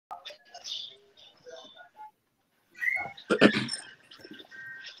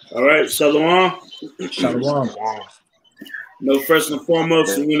All right, Shalom. Shalom. No, first and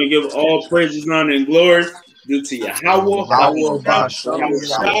foremost, we're going to give all praises, honor, and glory due to Yahweh,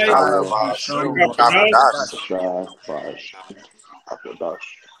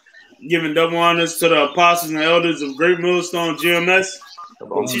 giving double honors to the apostles and elders of Great Millstone GMS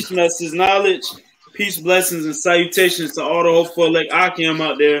for teaching us his knowledge. Peace, blessings, and salutations to all the hopeful elect Akim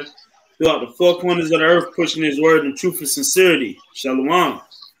out there throughout the four corners of the earth, pushing his word in truth and sincerity. Shalom.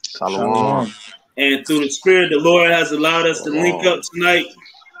 Shalom. And through the Spirit, the Lord has allowed us to link up tonight.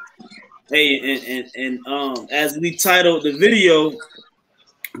 Hey, and as we titled the video,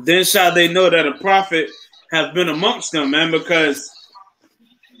 then shall they know that a prophet have been amongst them, man, because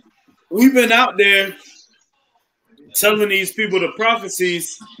we've been out there telling these people the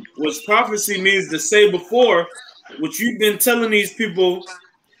prophecies, which prophecy means to say before, which you've been telling these people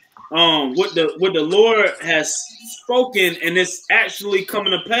what the Lord has spoken, and it's actually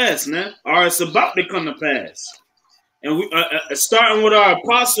coming to pass, man, or it's about to come to pass. And we starting with our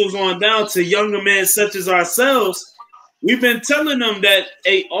apostles on down to younger men such as ourselves, we've been telling them that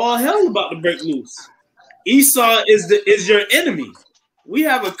all hell about to break loose. Esau is your enemy. We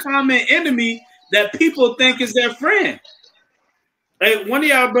have a common enemy that people think is their friend. Hey, one of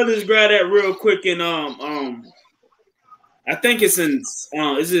y'all brothers grab that real quick, and I think it's in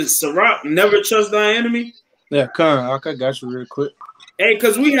is it Sirach? Never trust thy enemy. Yeah, I got you real quick. Hey,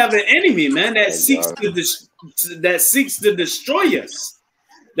 because we have an enemy, man, that seeks to destroy us,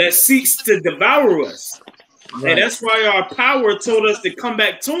 that seeks to devour us. Right. And that's why our power told us to come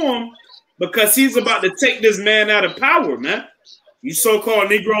back to him, because he's about to take this man out of power, man. You so-called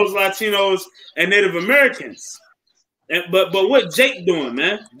Negroes, Latinos, and Native Americans. But what Jake doing,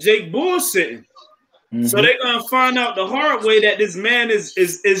 man? Jake bullshitting. Mm-hmm. So they're gonna find out the hard way that this man is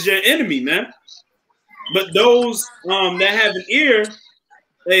your enemy, man. But those that have an ear,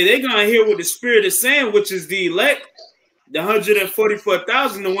 they're gonna hear what the Spirit is saying, which is the elect, the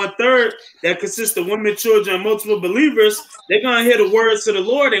 144,000, the 1/3 that consists of women, children, and multiple believers. They're gonna hear the words of the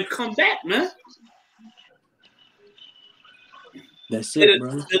Lord and come back, man. That's it,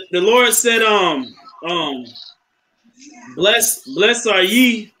 bro. The Lord said, blessed are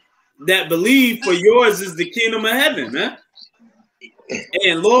ye that believe, for yours is the kingdom of heaven, man.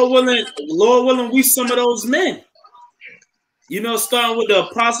 And Lord willing, we some of those men. You know, starting with the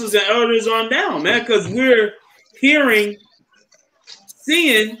apostles and elders on down, man, because we're hearing,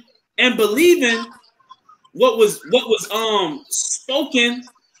 seeing, and believing what was spoken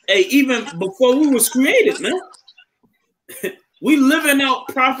even before we was created, man. We living out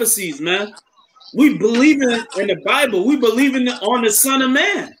prophecies, man. We believe in the Bible. We believe on the Son of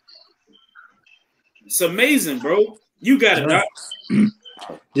Man. It's amazing, bro. You got it, right?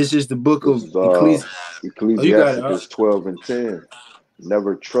 This is the book of Ecclesiastes 12 and 10.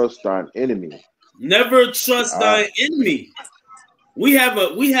 Never trust thine enemy. Never trust thine enemy. We have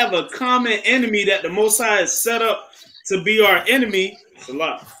a common enemy that the Most High has set up to be our enemy,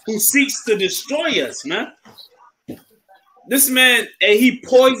 who seeks to destroy us, man. This man, he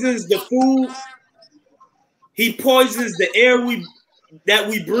poisons the food. He poisons the air that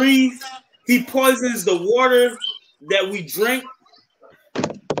we breathe. He poisons the water that we drink.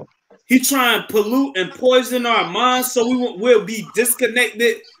 He try and pollute and poison our minds so we'll be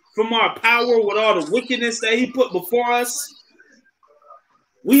disconnected from our power with all the wickedness that he put before us.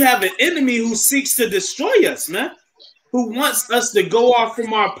 We have an enemy who seeks to destroy us, man, who wants us to go off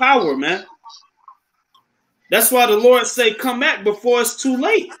from our power, man. That's why the Lord say, come back before it's too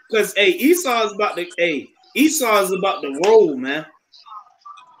late. Because Esau is about to roll, man.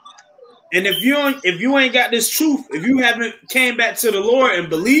 And if you ain't got this truth, if you haven't came back to the Lord and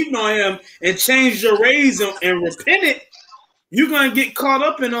believed on him and changed your ways and repented, you're gonna get caught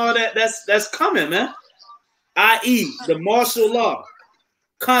up in all that's coming, man. I.e., the martial law,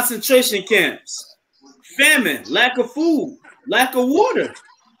 concentration camps, famine, lack of food, lack of water.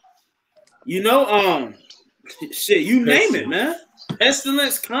 You know, shit, you name it, man.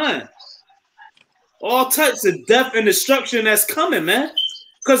 Pestilence, kind. All types of death and destruction that's coming, man.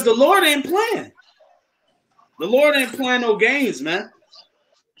 Because the Lord ain't playing. The Lord ain't playing no games, man.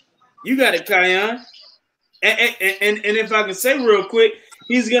 You got it, Kayan. And if I can say real quick,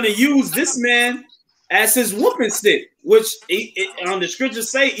 he's going to use this man as his whooping stick, which on the scriptures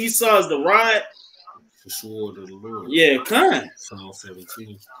say Esau is the rod. The sword of the Lord. Yeah, kind. Psalm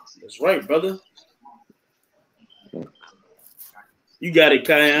 17. That's right, brother. You got it,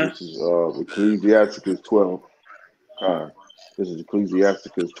 Kayan. This is Ecclesiastes 12. This is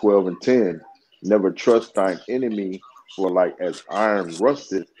Ecclesiastes 12 and 10. Never trust thine enemy, for like as iron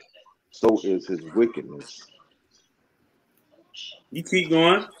rusteth, so is his wickedness. You keep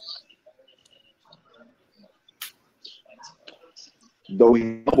going. Though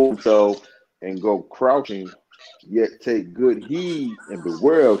he humble himself and go crouching, yet take good heed and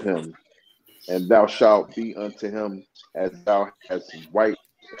beware of him, and thou shalt be unto him as thou hast white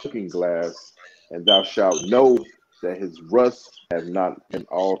looking glass, and thou shalt know that his rust have not been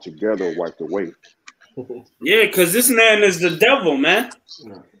altogether wiped away. Yeah, because this man is the devil, man.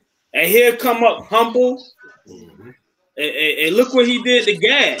 And here come up humble. And look what he did to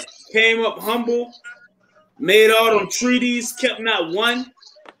Gad. Came up humble, made all them treaties, kept not one.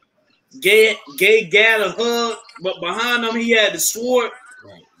 Gave Gad a hug, but behind him he had the sword.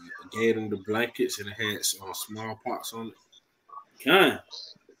 Right. Gave him the blankets and it had smallpox on it. Kind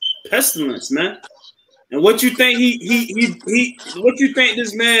pestilence, man. And what you think what you think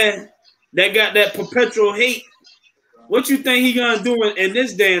this man that got that perpetual hate, what you think he gonna do in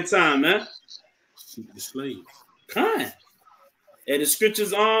this day and time, man? Shoot the slave. Kind. And the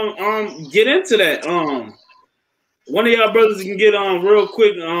scriptures get into that. One of y'all brothers can get real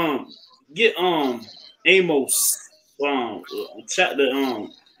quick. Get Amos chapter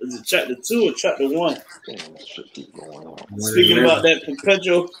is it chapter 2 or chapter 1? Speaking about that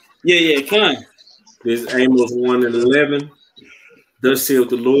perpetual. Yeah, kind. This is Amos 1:11. Thus saith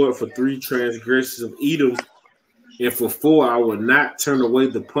the Lord, for 3 transgressions of Edom, and for 4 I will not turn away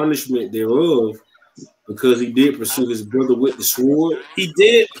the punishment thereof, because he did pursue his brother with the sword. He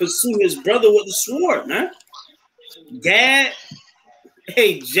did pursue his brother with the sword, man. Gad,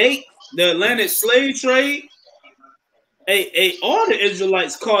 hey, Jake, the Atlantic slave trade, hey, all the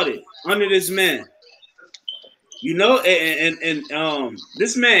Israelites caught it under this man. You know, and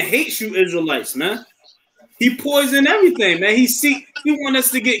this man hates you Israelites, man. He poisoned everything, man. He want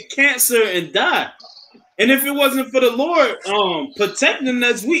us to get cancer and die. And if it wasn't for the Lord protecting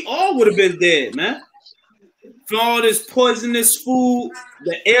us, we all would have been dead, man. For all this poisonous food,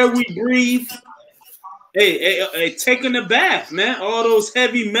 the air we breathe, hey, taking a bath, man. All those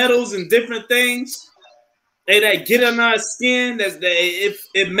heavy metals and different things, that get on our skin,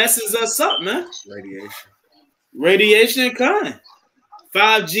 it messes us up, man. Radiation kind.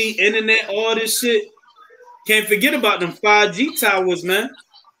 5G, internet, all this shit. Can't forget about them 5G towers, man.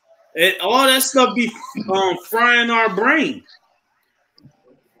 And all that stuff be frying our brain.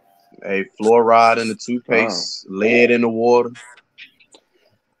 Hey, fluoride in the toothpaste, lead in the water.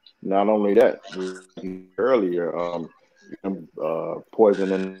 Not only that, earlier,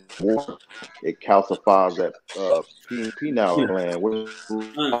 poison in water, it calcifies that penile gland.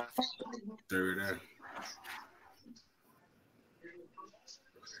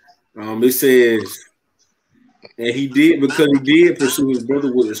 It says, and he did, because he did pursue his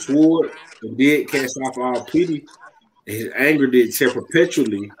brother with a sword, and did cast off all pity, and his anger did tear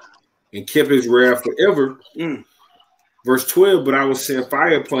perpetually, and kept his wrath forever. Verse 12, but I will send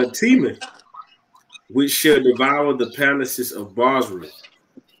fire upon Teman, which shall devour the palaces of Bozrah,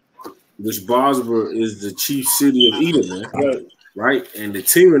 which Bozrah is the chief city of Edom, man. Right? And the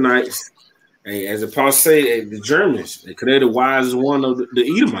Temanites, as the Apostle say, the Germans, because they're the wisest one of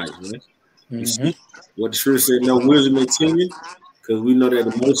the Edomites, man. What the scripture said, no wisdom in Teman, because we know that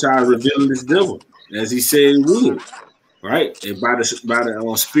the Most High is revealing this devil, as he said he would, right? And by the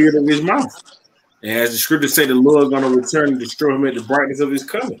spirit of his mouth. And as the scripture say, the Lord is going to return and destroy him at the brightness of his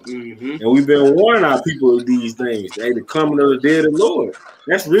coming. And we've been warning our people of these things. Hey, the coming of the dead of the Lord.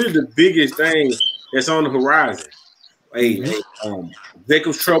 That's really the biggest thing that's on the horizon.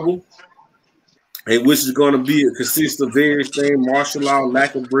 Jacob's trouble, which is going to consist of various things: martial law,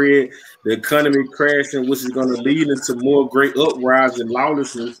 lack of bread, the economy crashing, which is going to lead into more great uprising and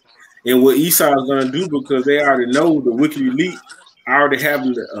lawlessness. And what Esau is going to do, because they already know the wicked elite already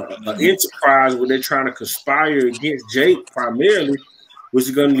having an enterprise where they're trying to conspire against Jake primarily, which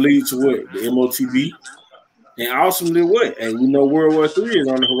is going to lead to what? The MOTB. And ultimately what? And we know World War III is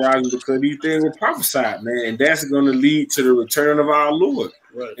on the horizon, because these things were prophesied, man. And that's going to lead to the return of our Lord.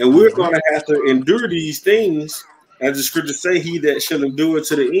 Right. And we're going to have to endure these things. As the scriptures say, he that shall endure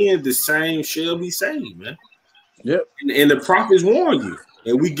to the end, the same shall be saved, man. Yep. And the prophets warn you.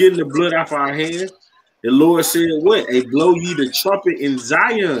 And we getting the blood off our hands. The Lord said, what? Blow ye the trumpet in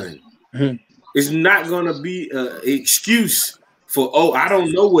Zion. It's not going to be an excuse for, I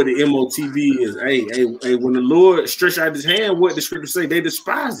don't know what the MOTB is. Hey, when the Lord stretched out his hand, what the scripture say? They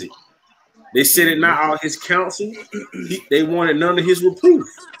despise it. They said it not all his counsel. They wanted none of his reproof.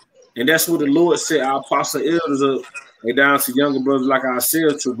 And that's what the Lord said, our apostle elders up, down to younger brothers like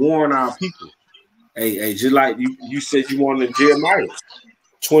ourselves, to warn our people. Just like you said you wanted Jeremiah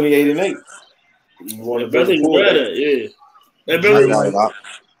 28:8. You want brother, yeah. That brother.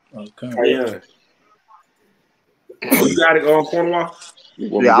 Okay. You got it on Cornwall?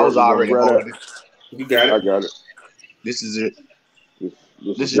 Yeah, I was already holding it. You got it. I got it. This is it.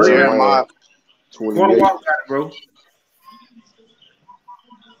 This is Jeremiah 28. Cornwall got it, bro.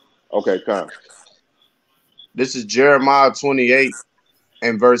 Okay, come. This is Jeremiah 28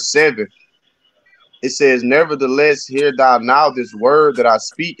 and verse 7. It says, "Nevertheless, hear thou now this word that I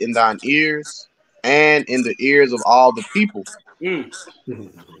speak in thine ears and in the ears of all the people."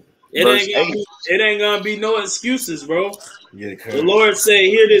 It ain't gonna be no excuses, bro. Yeah, the Lord say,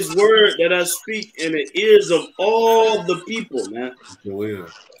 "Hear this word that I speak in the ears of all the people, man." Joel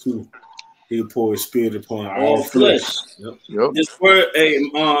 2. He'll pour his spirit upon all flesh. Yep. This word,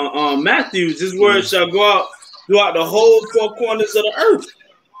 Matthew, this word shall go out throughout the whole four corners of the earth.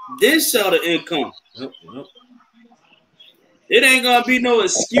 This shall the end come. Yep. It ain't gonna be no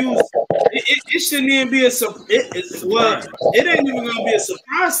excuse. It shouldn't even be a surprise. It ain't even gonna be a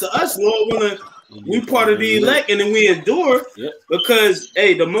surprise to us, Lord, when we part of the elect and then we endure. Yep. Because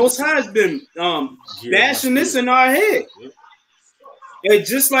the Most High has been bashing this in our head. Yep. And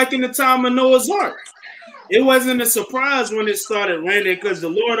just like in the time of Noah's Ark, it wasn't a surprise when it started raining because the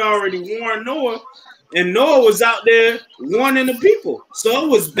Lord already warned Noah, and Noah was out there warning the people. So it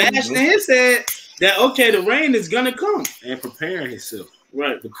was bashed in his head that, okay, the rain is going to come. And preparing himself.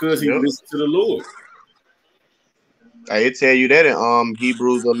 Right. Because he listened to the Lord. I tell you that in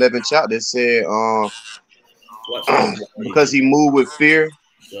Hebrews 11 chapter. It said, because he moved with fear,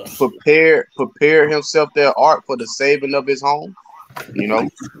 prepare himself their ark for the saving of his home. You know?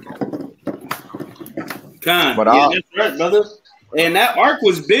 But that's right, brother. And that ark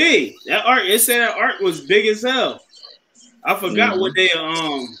was big. That ark, it said that ark was big as hell. I forgot what they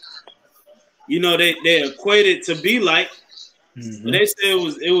they equated to be like. But they said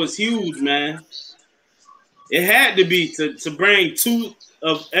it was huge, man. It had to be to bring 2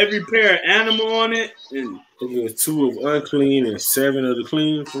 of every pair of animal on it, and I think it was 2 of unclean and 7 of the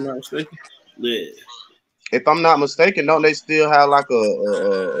clean, if I'm not mistaken. Yeah. If I'm not mistaken, don't they still have like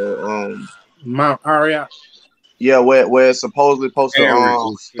a Mount Ariat? Yeah, where it's supposedly supposed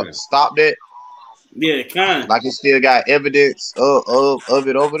to stop that. Yeah, kind of. Like it still got evidence of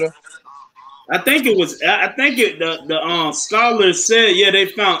it over there. I think it was. I think the scholars said they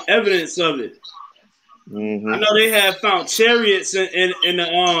found evidence of it. I know they had found chariots in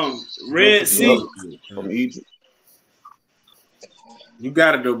the Red Sea from Egypt. You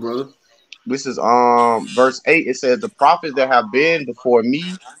got it though, brother. This is verse 8. It says, "The prophets that have been before me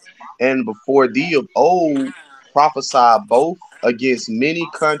and before thee of old prophesied both against many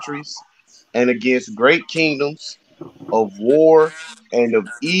countries and against great kingdoms, of war and of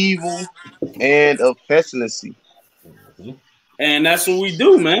evil and of pestilency." And that's what we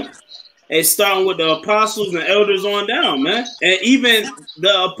do, man. And starting with the apostles and elders on down, man. And even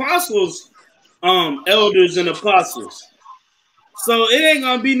the apostles, elders and apostles. So it ain't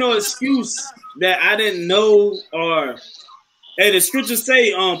gonna be no excuse that I didn't know, or the scriptures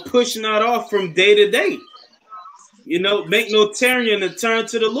say push not off from day to day. You know, make no tarrying and turn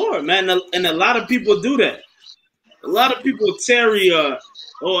to the Lord, man. And a lot of people do that. A lot of people tarry, I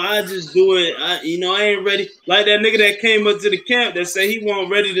just do it. I ain't ready. Like that nigga that came up to the camp that said he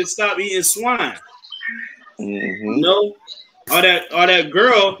wasn't ready to stop eating swine. You know, or that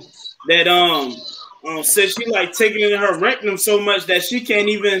girl that said she like taking it in her rectum so much that she can't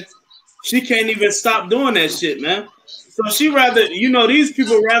even stop doing that shit, man. So she rather, these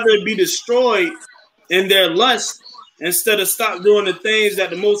people rather be destroyed in their lust instead of stop doing the things that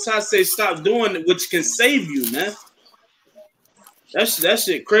the Most High say stop doing, which can save you, man. That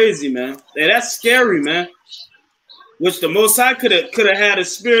shit crazy, man. Yeah, that's scary, man. Which the Most High could have had a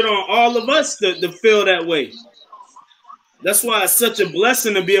spirit on all of us to feel that way. That's why it's such a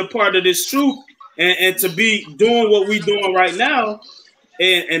blessing to be a part of this truth and to be doing what we doing right now,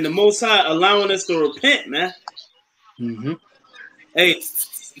 and the Most High allowing us to repent, man. Hey,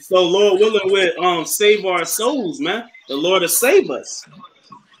 so Lord willing, we'll save our souls, man. The Lord will save us.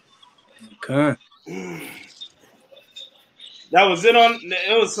 Okay. That was it on.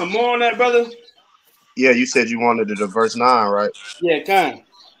 It was some more on that, brother. Yeah, you said you wanted it to verse 9, right? Yeah, kind.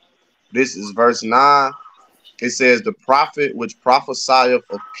 This is verse 9. It says, "The prophet which prophesieth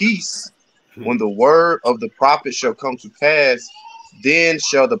of peace, when the word of the prophet shall come to pass, then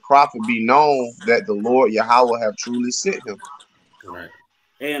shall the prophet be known that the Lord Yahweh have truly sent him." Right.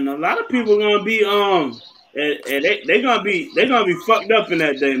 And a lot of people are gonna be they're gonna be fucked up in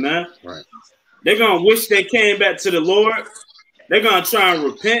that day, man. Right. They're gonna wish they came back to the Lord. They're gonna try and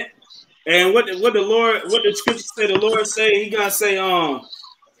repent. And what the scripture say, the Lord say, he gonna say,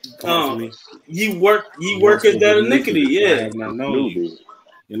 ye workers that iniquity, yeah.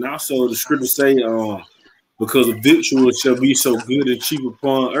 And also the scripture say, because the victual shall be so good and cheap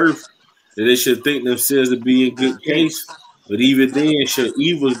upon earth that they should think themselves to be in good case. But even then shall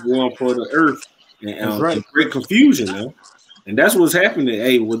evils go on for the earth and great confusion, man. And that's what's happening.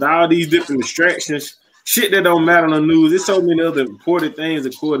 Hey, with all these different distractions, shit that don't matter on the news, there's so many other important things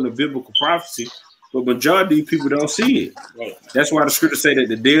according to biblical prophecy, but majority of these people don't see it. Right. That's why the scriptures say that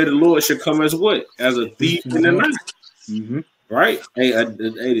the day of the Lord should come as what? As a thief in the night. Right? Hey,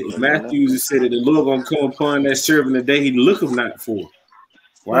 Matthew said that the Lord gonna come upon that servant the day he looketh not for.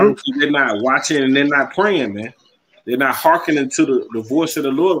 Why? Because they're not watching and they're not praying, man. They're not hearkening to the voice of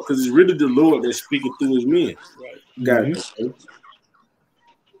the Lord, because it's really the Lord that's speaking through his men. Right. Got it.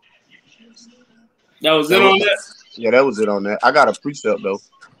 That was it on that? Yeah, that was it on that. I got a precept though.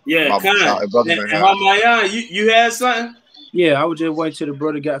 Yeah, and you had something? Yeah, I was just waiting till the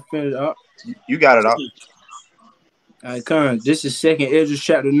brother got finished up. You got it up. All right, Con. This is 2nd Ezra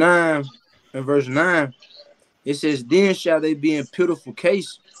chapter 9 and verse 9. It says, "Then shall they be in pitiful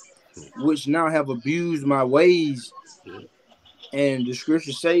case, which now have abused my ways." And the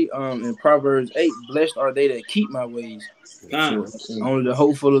scriptures say in Proverbs 8, "Blessed are they that keep my ways." So only the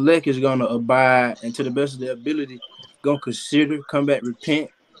hopeful elect is going to abide and to the best of their ability, going to consider, come back, repent,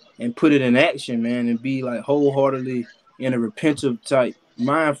 and put it in action, man, and be like wholeheartedly in a repentive type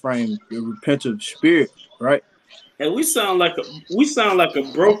mind frame, a repentive spirit, right? And we sound like a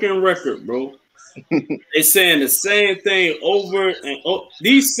broken record, bro. They saying the same thing over and over.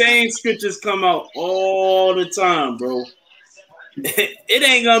 These same scriptures come out all the time, bro. It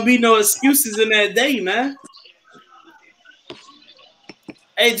ain't gonna be no excuses in that day, man.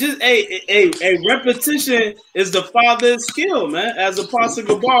 Hey, repetition is the father's skill, man. As Apostle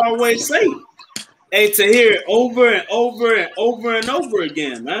Gabar always say. Hey, to hear it over and over and over and over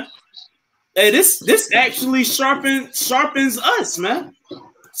again, man. Hey, this actually sharpens us, man.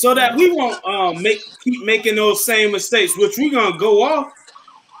 So that we won't keep making those same mistakes, which we're gonna go off,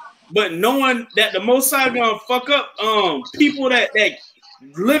 but knowing that the Most High gonna fuck up people that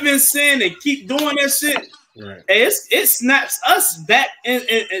live in sin and keep doing that shit. Right. It snaps us back and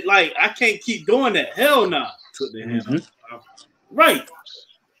like I can't keep doing that. Hell no. Took the hand off. Right.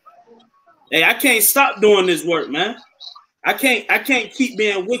 Hey, I can't stop doing this work, man. I can't keep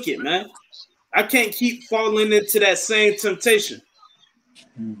being wicked, man. I can't keep falling into that same temptation.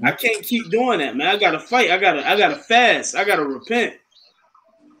 I can't keep doing that, man. I gotta fight. I gotta fast. I gotta repent.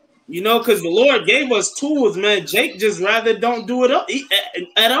 You know, because the Lord gave us tools, man. Jake just rather don't do it up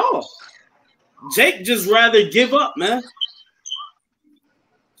at all. Jake just rather give up, man.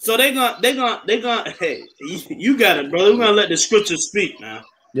 So they gonna. Hey, you got it, brother. We're gonna let the scriptures speak now.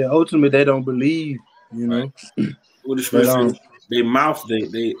 Yeah, ultimately they don't believe, you know. What the scripture? They mouth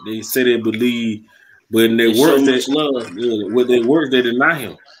they say they believe, but in their words with their words they deny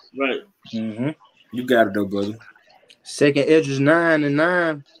him. Right. You got it though, brother. 2nd Ezra 9 and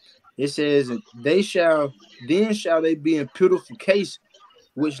 9. It says, then shall they be in pitiful case,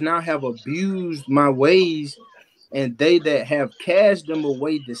 which now have abused my ways, and they that have cast them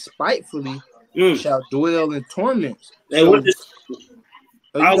away despitefully shall dwell in torments. And what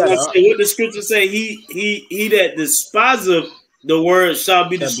I was gonna say, what the scripture say, he that despiseth the word shall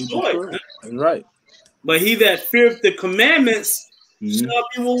be destroyed. Right. But he that feareth the commandments shall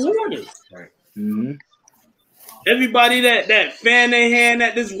be rewarded. Right. Everybody that fan their hand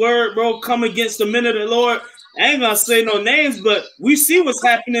at this word, bro, come against the men of the Lord. I ain't gonna say no names, but we see what's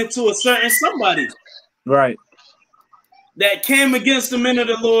happening to a certain somebody. Right. That came against the men of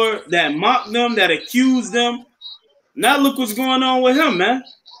the Lord, that mocked them, that accused them. Now look what's going on with him, man.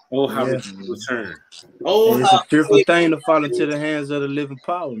 Oh, how would you return? Oh, it's a fearful thing to fall into the hands of the living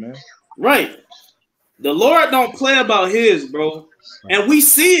power, man. Right. The Lord don't play about his, bro. And we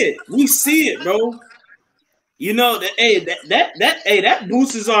see it. We see it, bro. You know, that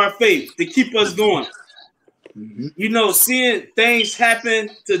boosts our faith to keep us going. You know, seeing things happen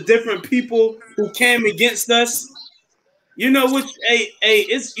to different people who came against us. You know, which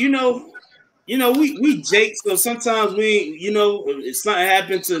it's we Jake, so sometimes we, you know, if something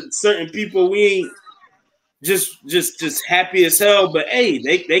happened to certain people, we ain't just happy as hell. But hey,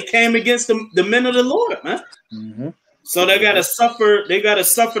 they came against the men of the Lord, man. So they gotta suffer. They gotta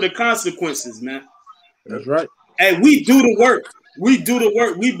suffer the consequences, man. That's right. Hey, we do the work. We do the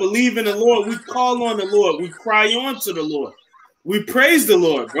work. We believe in the Lord. We call on the Lord. We cry on to the Lord. We praise the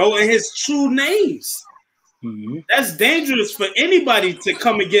Lord, bro, in his true names. That's dangerous for anybody to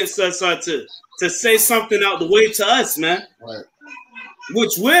come against us or to say something out the way to us, man. Right.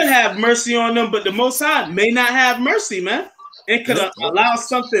 Which will have mercy on them, but the Most High may not have mercy, man. And could allow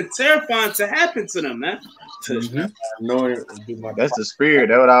something terrifying to happen to them, man. Touch not my anointing and do my That's the spirit.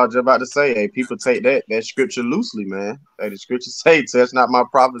 That's what I was just about to say. Hey, people take that scripture loosely, man. Hey, the scripture say, touch not my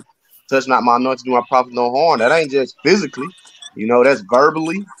prophet, touch not my anointing, do my prophet no harm. That ain't just physically. You know, that's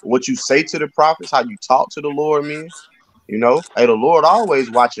verbally what you say to the prophets, how you talk to the Lord, man. You know, hey, the Lord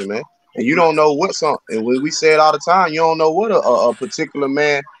always watching, man. And you don't know what and when we say it all the time, you don't know what a particular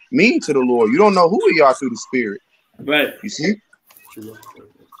man mean to the Lord. You don't know who he are through the spirit. Right. You see?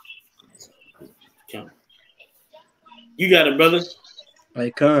 You got it, brother.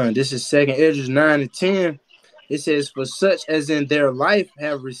 Hey, Con, this is 2nd Esdras 9 and 10. It says, for such as in their life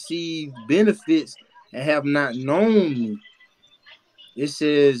have received benefits and have not known me. It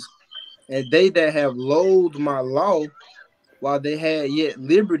says, and they that have loathed my law while they had yet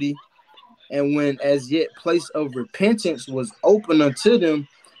liberty, and when as yet place of repentance was open unto them.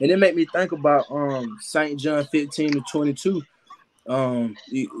 And it made me think about St. John 15:22.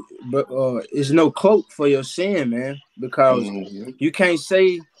 But it's no cloak for your sin, man, because you can't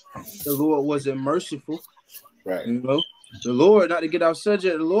say the Lord wasn't merciful. Right. You know, the Lord, not to get off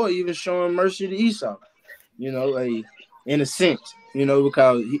subject, the Lord even showing mercy to Esau, you know, in a sense, you know,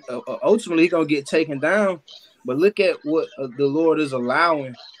 because ultimately he's gonna get taken down. But look at what the Lord is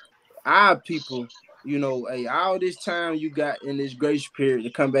allowing our people, you know, all this time you got in this grace period to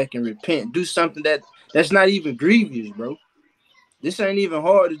come back and repent, do something that's not even grievous, bro. This ain't even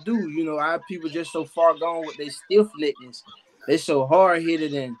hard to do. You know, our people just so far gone with their stiff-neckedness. They so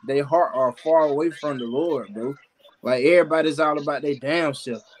hard-headed and their heart are far away from the Lord, bro. Like, everybody's all about their damn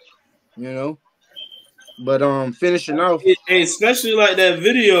self, you know? But finishing off. Hey, especially like that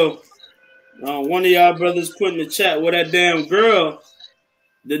video one of y'all brothers put in the chat with that damn girl.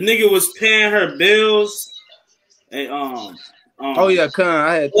 The nigga was paying her bills. And oh, yeah, Con.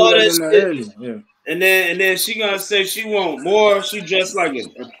 I had threw that in there earlier. Yeah. And then she gonna say she want more. She dressed like a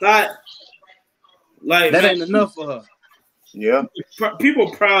thought. Like that man, ain't enough for her. Yeah.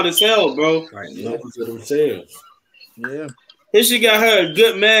 People proud as hell, bro. Right. Love for themselves. Yeah. Here she got her a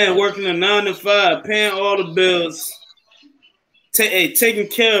good man working a 9 to 5, paying all the bills, taking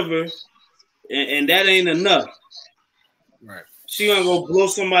care of her, and that ain't enough. Right. She gonna go blow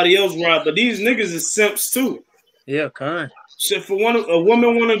somebody else right, but these niggas is simps too. Yeah, Con. Shit, for a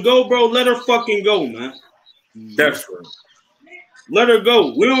woman want to go, bro, let her fucking go, man. That's right. Let her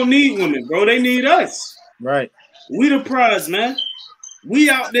go. We don't need women, bro. They need us. Right. We the prize, man.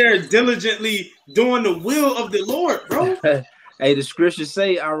 We out there diligently doing the will of the Lord, bro. Hey, the scriptures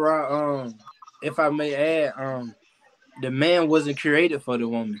say, if I may add, the man wasn't created for the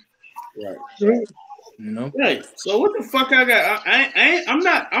woman. Right. You know. Right. So what the fuck I got? I'm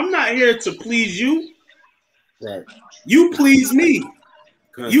not here to please you. Right. You please me.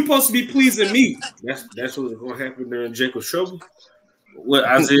 You supposed to be pleasing me. That's what's gonna happen during Jacob's trouble. What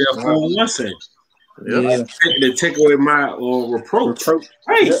Isaiah 4:1 say. Yeah. They take away my reproach.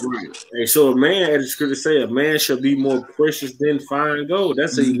 Right. And so a man, as the scripture say, a man shall be more precious than fine gold.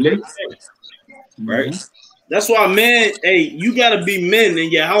 That's a elect man. Right. That's why, man, hey, you gotta be men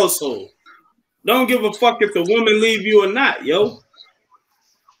in your household. Don't give a fuck if the woman leave you or not, yo.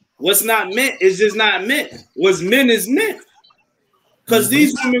 What's not meant is just not meant. What's meant is meant. Because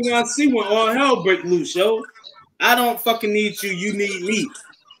these women gonna see when all hell break loose, yo. I don't fucking need you, you need me.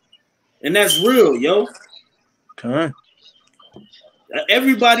 And that's real, yo. Okay.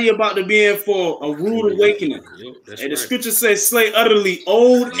 Everybody about to be in for a rude awakening. Yep, and the scripture says, slay utterly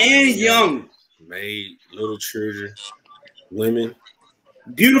old and young. Maid, little children, women.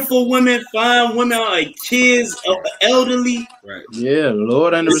 Beautiful women, fine women, like kids, elderly. Right. Yeah,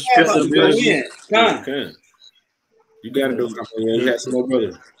 Lord and the responsibility. You gotta do something. You got some more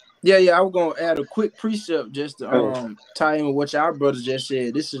brothers. Yeah, I was gonna add a quick precept just to tie in with what our brothers just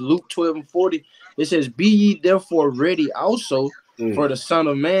said. This is Luke 12:40. It says, "Be ye therefore ready also, for the Son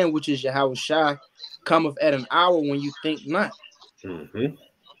of Man, which is Yahushua, cometh at an hour when you think not."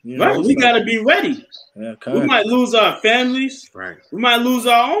 You know, right, we gotta be ready. Yeah, we might lose our families. Right. We might lose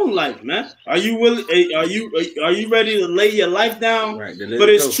our own life, man. Are you willing? Are you ready to lay your life down for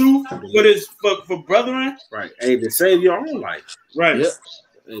this truth? For brethren? Right. Hey, to save your own life. Right.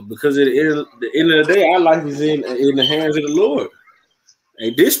 Yep. Because at the end of the day, our life is in the hands of the Lord. Hey,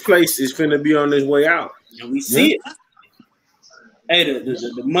 this place is finna be on its way out, and we see it. Hey,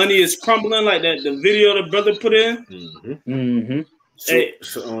 the money is crumbling like that. The video the brother put in. Hey,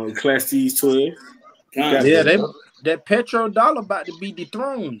 Ecclesiastes 12. Yeah, that petrodollar about to be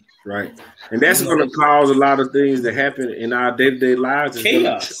dethroned. Right, and that's going to cause a lot of things to happen in our day-to-day lives. It's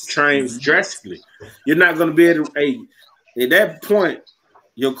going to change drastically. You're not going to be able to. Hey, at that point,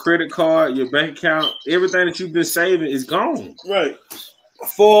 your credit card, your bank account, everything that you've been saving is gone. Right.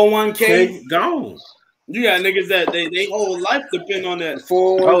 401k gone. You got niggas that they whole life depend on that.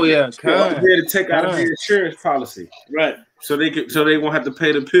 Oh yeah, They to take out of their insurance policy, right? So they won't have to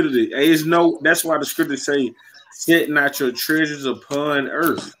pay the penalty. It's no. That's why the scriptures say, "Set not your treasures upon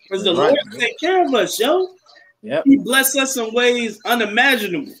earth." Because the Lord take care of us, yo. Yep. He bless us in ways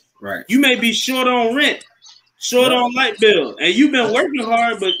unimaginable. Right. You may be short on rent, short on light bill, and you've been working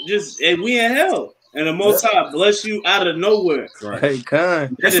hard, but we in hell. And the Most High bless you out of nowhere. Right. Hey,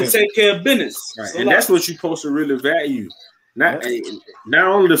 kind. And to take care of business. Right. So and that's what you're supposed to really value. Not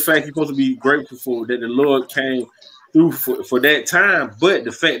only the fact you're supposed to be grateful for that the Lord came through for that time, but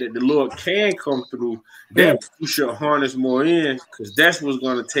the fact that the Lord can come through, that you should harness more in, because that's what's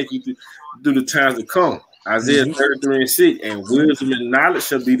going to take you through the times to come. Isaiah 33:6, and wisdom and knowledge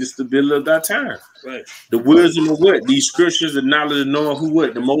shall be the stability of thy time. Right. The wisdom of what? These scriptures, the knowledge of knowing who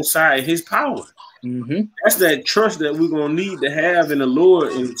what? The Most High and his power. That's that trust that we're going to need to have in the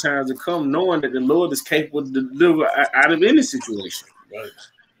Lord in the times to come, knowing that the Lord is capable to deliver out of any situation. Right.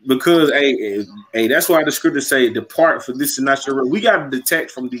 Because, hey, that's why the scriptures say, depart for this and not your road. We got to detect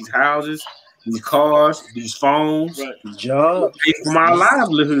from these houses, these cars, these phones, jobs, from our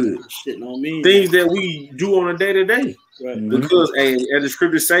livelihood. Shit on me. Things that we do on a day-to-day. Right. Because, as the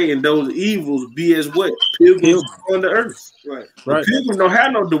scriptures say, in those evils be as what? Pilgrims on the earth. Right. A pilgrim don't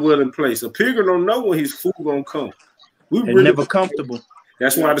have no dwelling place. A pilgrim don't know when his food gonna come. They're really never comfortable.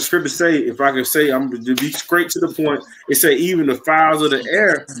 That's why the scriptures say, if I can say, I'm to be straight to the point, it say even the fowls of the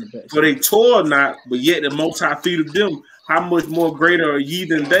air, for they toil not, but yet the Most High feedeth them. How much more greater are ye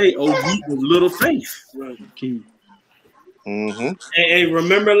than they, O ye of little faith? Right. Hey,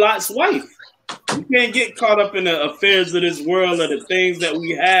 remember Lot's wife. You can't get caught up in the affairs of this world or the things that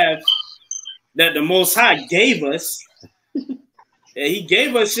we have that the Most High gave us. And he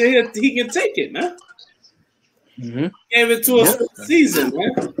gave us shit, he can take it, man. Gave it to us for the season,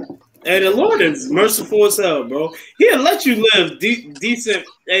 man. And the Lord is merciful as hell, bro. He'll let you live decent,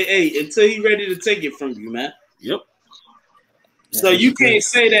 until he's ready to take it from you, man. Yep. So you can't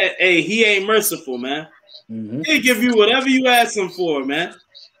say that, he ain't merciful, man. He'll give you whatever you ask him for, man.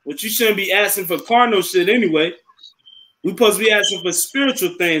 But you shouldn't be asking for carnal shit anyway. We supposed to be asking for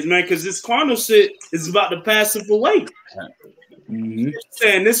spiritual things, man, because this carnal shit is about to pass away.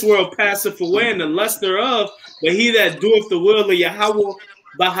 Saying this world passeth away and the lust thereof, but he that doeth the will of Yahweh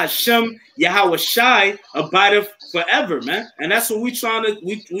Bahashem Yahweh Shai abideth forever, man. And that's what we trying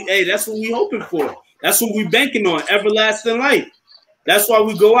to that's what we hoping for. That's what we banking on, everlasting life. That's why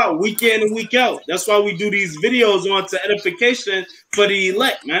we go out week in and week out. That's why we do these videos on to edification for the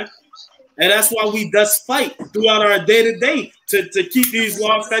elect, man. And that's why we thus fight throughout our day-to-day to keep these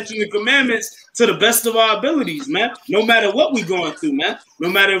laws, statutes, and commandments to the best of our abilities, man. No matter what we're going through, man. No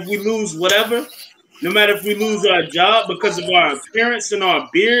matter if we lose whatever. No matter if we lose our job because of our appearance and our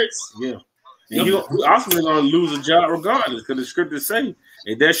beards. Yeah. And you're ultimately going to lose a job regardless, because the scriptures say,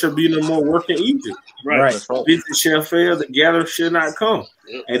 and there shall be no more work in Egypt. Right. Business shall fail, the gathering shall not come,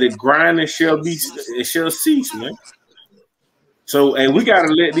 and the grinding shall cease, man. So, and we got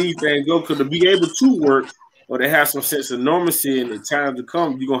to let these things go, because to be able to work or to have some sense of normalcy in the time to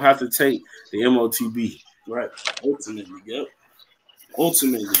come, you're going to have to take the MOTB. Right. Ultimately, yep.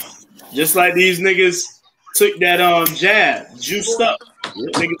 Ultimately. Just like these niggas took that jab, juiced up.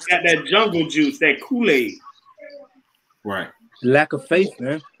 Niggas got that jungle juice, that Kool-Aid. Right. Lack of faith,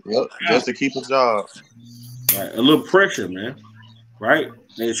 man. Yep, just to keep a job. Right. A little pressure, man. Right?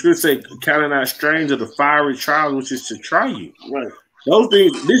 And the scripture say, counting out strange of the fiery trials, which is to try you. Right. Those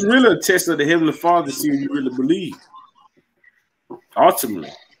things, this really a test of the Heavenly Father to see if you really believe.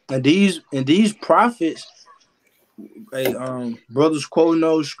 Ultimately. And these prophets, brothers quoting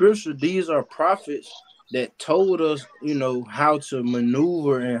those scriptures, these are prophets that told us, how to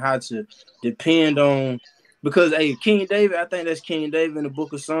maneuver and how to depend on. Because, King David, I think that's King David in the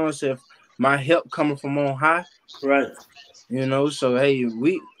book of Psalms said, my help coming from on high. Right. So,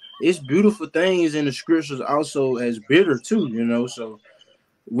 it's beautiful things in the scriptures also as bitter too, so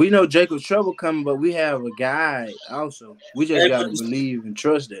we know Jacob's trouble coming, but we have a guide also. We just got to believe and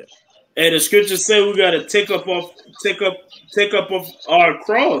trust that. And the scriptures say we got to take up our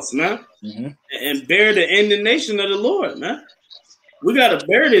cross, man, and bear the indignation of the Lord, man. We got to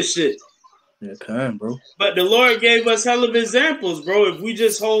bear this shit. Yeah, kind, bro. But the Lord gave us hell of examples, bro. If we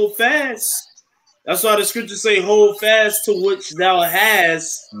just hold fast, that's why the scriptures say, hold fast to which thou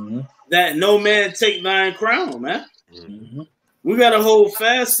hast, that no man take thine crown, man. We got to hold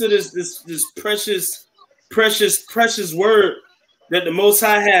fast to this precious word that the Most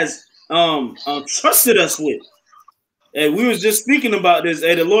High has trusted us with. And we was just speaking about this.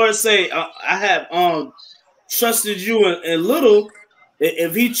 And the Lord say, I have trusted you in little,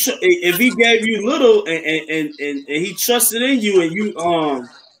 If he gave you little and he trusted in you and you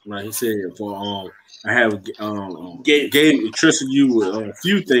right, he said for I have trusted you with a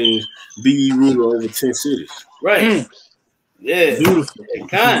few things. Be ye ruler over 10 cities. Right. Yeah. Beautiful.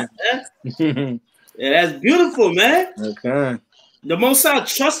 Yeah, that's beautiful, man. Okay. The Most High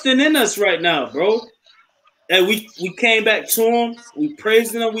trusting in us right now, bro. And we came back to him. We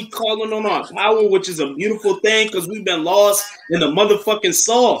praising him. We calling on our power, which is a beautiful thing because we've been lost in the motherfucking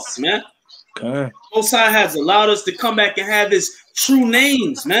sauce, man. Okay. Most High has allowed us to come back and have his true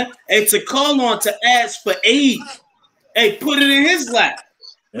names, man. And to call on to ask for aid. Hey, put it in his lap.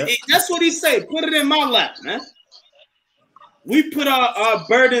 Yep. That's what he said. Put it in my lap, man. We put our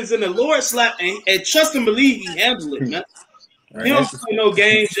burdens in the Lord's lap and trust and believe he handles it, man. Right, He don't play no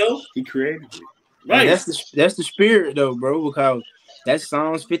games, yo. He created it. Right. That's the spirit though, bro, because that's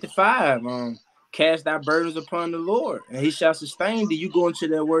Psalms 55. Cast thy burdens upon the Lord, and he shall sustain thee. You go into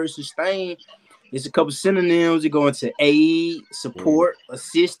that word sustain. It's a couple synonyms. You go into aid, support,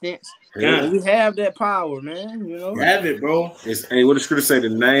 assistance. Yeah. And we have that power, man. You know, Have it, bro. And what the scripture say, the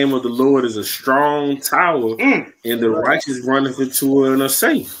name of the Lord is a strong tower, and the righteous runneth into it and are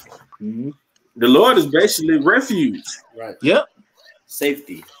safe. Mm-hmm. The Lord is basically refuge. Right. Yep.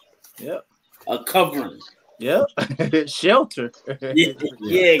 Safety. Yep. A covering. Yep. Shelter. Yeah,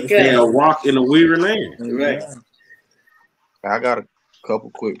 And a walk in a weary land. Right. I got a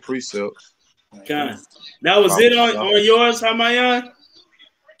couple quick precepts. God. That was it on yours, Hamayan?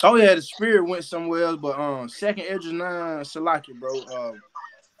 Oh yeah, the spirit went somewhere else, but second Ezra 9, Salaki, bro.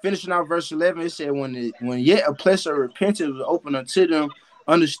 Finishing out verse 11, it said when yet a place of repentance was open unto them,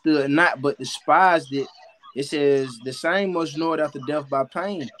 understood not, but despised it. It says the same must know it after death by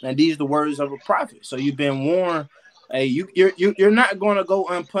pain, and these are the words of a prophet. So you've been warned. Hey, you're not going to go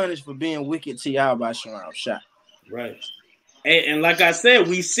unpunished for being wicked to y'all by Sharam Shah. Right. And like I said,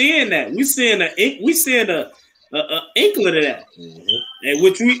 we seeing that. We seeing a inkling of that. Mm-hmm. And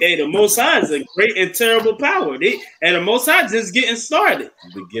which the Most High is a great and terrible power. And the Most High just getting started.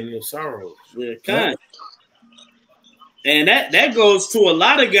 Beginning of sorrow. Yeah, kind. And that goes to a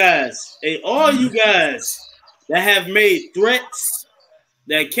lot of guys. Hey, all you guys that have made threats,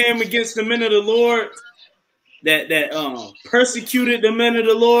 that came against the men of the Lord, that persecuted the men of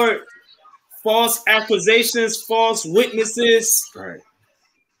the Lord, false accusations, false witnesses. Right.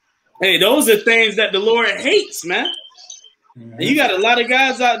 Hey, those are things that the Lord hates, man. Mm-hmm. And you got a lot of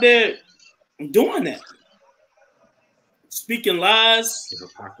guys out there doing that. Speaking lies.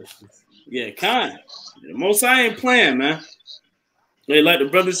 Yeah, kind. The Most High ain't playing, man. Like the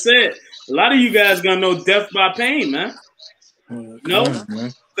brother said, a lot of you guys gonna know death by pain, man. No,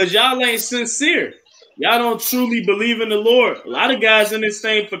 because y'all ain't sincere. Y'all don't truly believe in the Lord. A lot of guys in this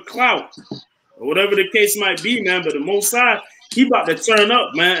thing for clout, or whatever the case might be, man. But the Most High, he about to turn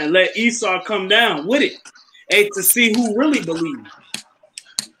up, man, and let Esau come down with it. Hey, to see who really believes.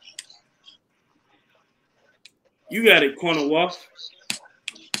 You got it, Corner Wolf.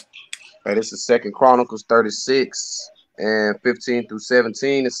 Hey, this is 2 Chronicles 36 and 15 through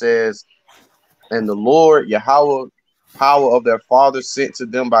 17. It says, and the Lord Yahweh, power of their fathers, sent to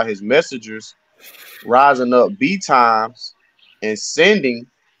them by his messengers, rising up betimes and sending,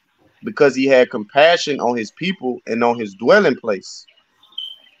 because he had compassion on his people and on his dwelling place,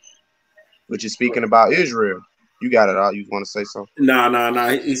 which is speaking about Israel. You got it. You want to say something?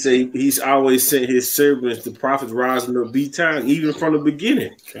 No. He said he's always sent his servants, the prophets, rising up betimes, even from the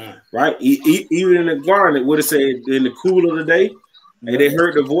beginning. Right? Even in the garden, what it said in the cool of the day, and they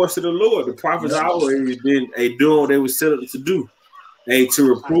heard the voice of the Lord. The prophets always been doing what they were set up to do.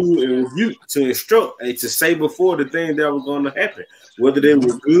 To reprove and rebuke, to instruct, to say before the thing that was going to happen, whether they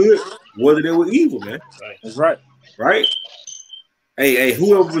were good, whether they were evil, man. Right. That's right. Right? Hey,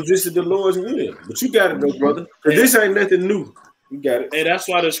 whoever resisted the Lord's will. But you got it, though, brother. Because this ain't nothing new. You got it. Hey, that's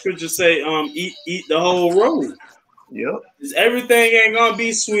why the scriptures say, eat the whole road. Yep. Everything ain't gonna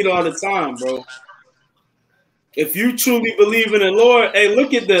be sweet all the time, bro. If you truly believe in the Lord, hey,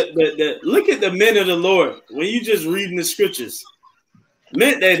 look at the men of the Lord. When you just reading the scriptures, the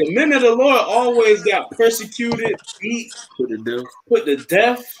men of the Lord always got persecuted, beat, put to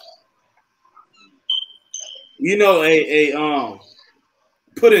death. You know,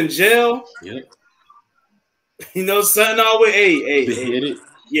 put in jail. Yep. You know, something always. Beheaded.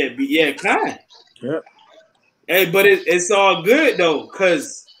 Yeah, kind. Yep. Hey, but it's all good though,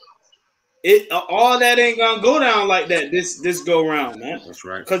 cause all that ain't gonna go down like that. This go round, man. That's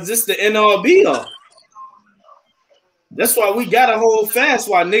right. Cause this the NRB. That's why we gotta hold fast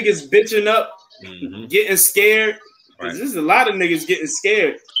while niggas bitching up, getting scared. Right. There's a lot of niggas getting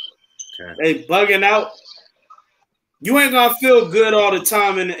scared. Okay. They bugging out. You ain't gonna feel good all the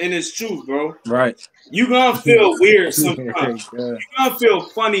time in its truth, bro. Right. You gonna feel weird sometimes. Yeah. You gonna feel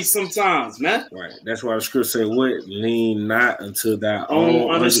funny sometimes, man. Right. That's why the scripture said, "What lean not unto thy Own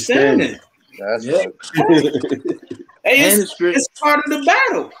own understanding. That's Yeah. Hey, And the script. it's part of the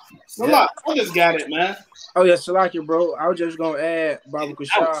battle. So Yeah. I just got it, man. Oh yeah, Salaki, bro. I was just gonna add, Baba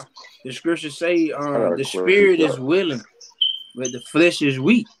Kushah. The scriptures say, the spirit is willing, but the flesh is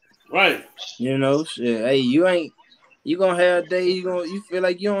weak. Right. You know, shit, hey, you gonna have a day you feel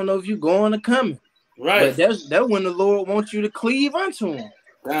like you don't know if you going or coming. Right. But that's when the Lord wants you to cleave unto him.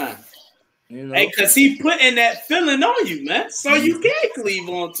 Nah. You know? Hey, cause he putting that feeling on you, man. So you can cleave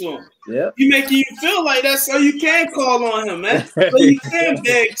onto him. Yeah. He making you feel like that so you can call on him, man. So you can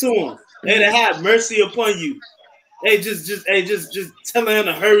beg to him. And to have mercy upon you. Hey, just tell him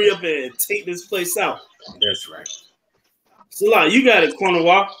to hurry up and take this place out. That's right. So you got it, Corner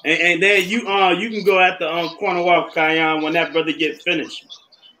Walk. And then you can go at the Corner Walk, Kayan, when that brother get finished.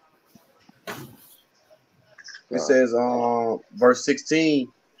 It says, verse 16,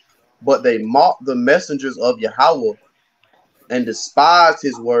 but they mocked the messengers of Yahweh and despised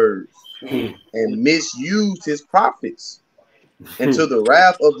his words and misused his prophets. And to the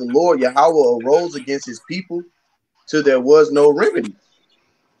wrath of the Lord Yahweh arose against his people till there was no remedy.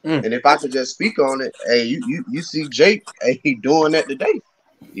 And if I could just speak on it, hey, you see Jake, hey, he doing that today.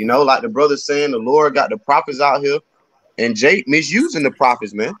 You know, like the brother saying, the Lord got the prophets out here, and Jake misusing the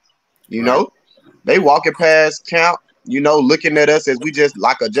prophets, man. You know, they walking past camp, you know, looking at us as we just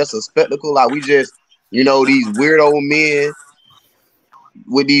like just a spectacle, like we just, you know, these weird old men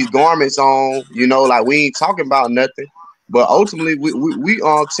with these garments on, you know, like we ain't talking about nothing. But ultimately, we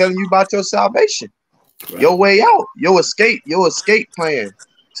are telling you about your salvation, your way out, your escape plan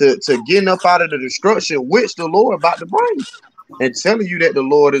to getting up out of the destruction which the Lord about to bring, and telling you that the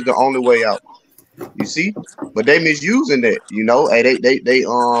Lord is the only way out. You see, but they misusing that, you know. Hey,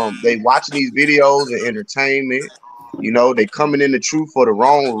 they watching these videos and entertainment, you know. They coming in the truth for the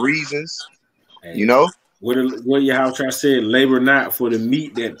wrong reasons, you know. What Yahweh said, labor not for the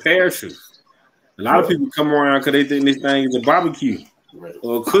meat that perishes. A lot of people come around because they think this thing is a barbecue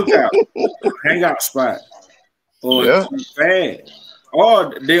or a cookout, hangout spot, or a fad.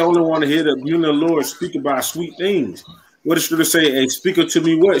 Or they only want to hear the you know Lord speak about sweet things. What does Scripture say? Hey, speak unto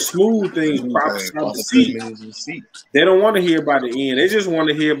me what? Smooth things, prophesy deceit. They don't want to hear about the end. They just want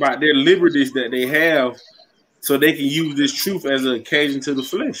to hear about their liberties that they have so they can use this truth as an occasion to the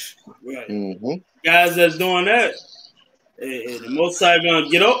flesh. Right. Guys that's doing that, the Most High gonna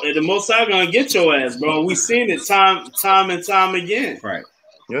get up, and the Most High gonna get your ass, bro. We seen it time and time again. Right.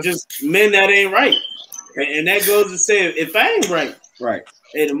 Just men that ain't right. And that goes to say, if I ain't right. Right.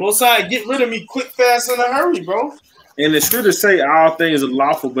 Hey, the Most High get rid of me quick, fast, in a hurry, bro. And the scripture say all things are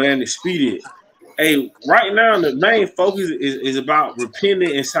lawful but expedient. Hey, right now the main focus is about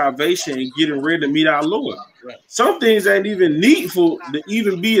repenting and salvation and getting ready to meet our Lord. Right. Some things ain't even needful to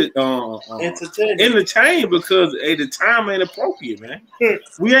even be entertained because the time ain't appropriate, man.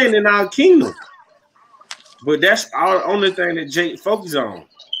 We ain't in our kingdom. But that's our only thing that Jake focuses on.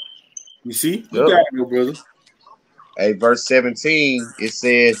 You see? You got it, go, brother. Hey, verse 17, it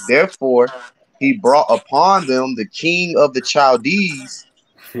says, therefore, he brought upon them the king of the Chaldees,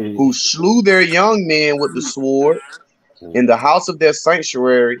 who slew their young men with the sword in the house of their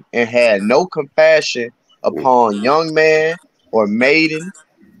sanctuary, and had no compassion upon young man or maiden,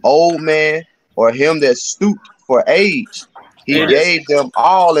 old man, or him that stooped for age. He gave them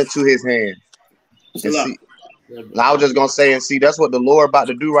all into his hand. And see, I was just gonna say, and see, that's what the Lord about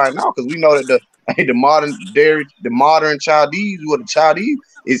to do right now, because we know that the modern Chaldees, who are the Chaldees,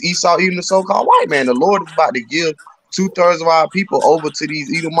 is Esau, even the so-called white man. The Lord is about to give 2/3 of our people over to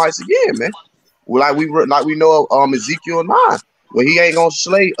these Edomites again, man. Like we know of Ezekiel 9, where he ain't gonna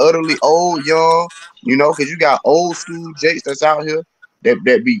slay utterly old, young, you know, because you got old school Jakes that's out here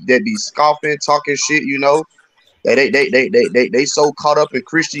that be scoffing, talking shit, you know. That they so caught up in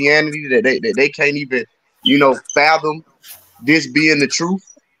Christianity that they can't even, you know, fathom this being the truth.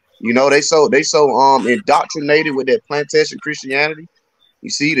 You know, they so indoctrinated with that plantation Christianity. You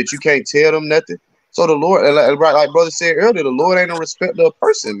see that you can't tell them nothing. So the Lord, right, like brother said earlier, the Lord ain't a respecter of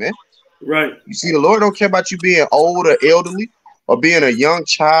person, man. Right. You see, the Lord don't care about you being old or elderly or being a young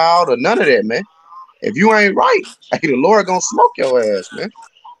child or none of that, man. If you ain't right, hey, the Lord gonna smoke your ass, man.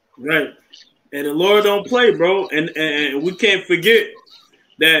 Right. And the Lord don't play, bro. And we can't forget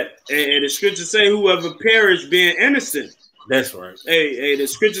that the scriptures say whoever perished being innocent. That's right. Hey, the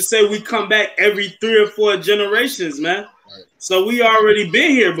scriptures say we come back every 3 or 4 generations, man. Right. So we already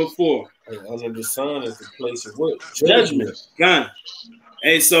been here before. Under the sun is the place of what? Judgment. God.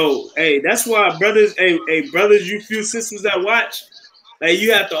 Hey, so hey, that's why brothers, brothers, you few sisters that watch, hey,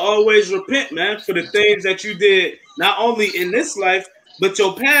 you have to always repent, man, for the things that you did, not only in this life, but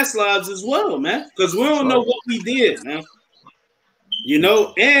your past lives as well, man. Because we don't know what we did, man. You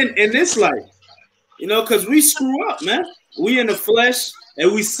know, and in this life, you know, because we screw up, man. We in the flesh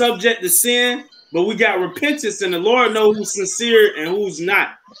and we subject to sin, but we got repentance, and the Lord knows who's sincere and who's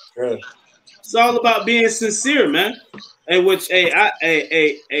not. Yeah. It's all about being sincere, man. And which, I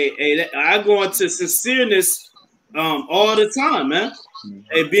go into sincereness all the time, man.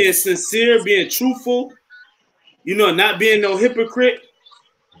 Hey, being sincere, being truthful, you know, not being no hypocrite.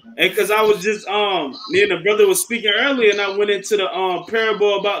 And because I was just me and the brother was speaking earlier, and I went into the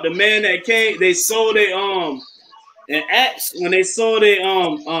parable about the man that came, they sold their in Acts when they sold their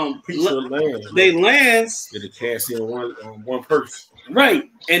they lands. Did the cash in one person. Right.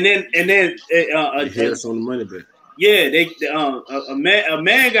 And then Yes, on the money back. Yeah, a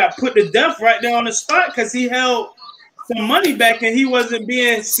man got put to death right there on the spot because he held some money back and he wasn't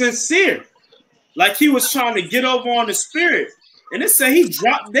being sincere. Like he was trying to get over on the spirit. And it said he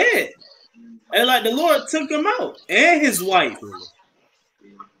dropped dead. And like the Lord took him out and his wife.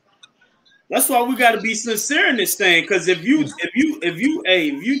 That's why we got to be sincere in this thing. Because if you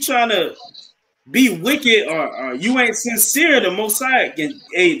trying to be wicked or you ain't sincere, the Most High can,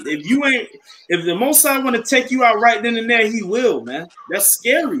 if the Most High want to take you out right then and there, he will, man. That's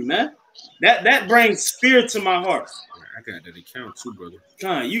scary, man. That brings fear to my heart. I got that account too, brother.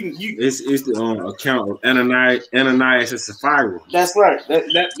 It's the account of Ananias and Sapphira. That's right.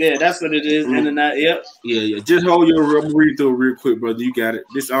 That's what it is. Ananias. Yep. Yeah. Just hold your. I'm gonna read through it real quick, brother. You got it.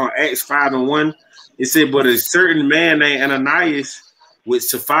 This on Acts 5:1. It said, but a certain man named Ananias, with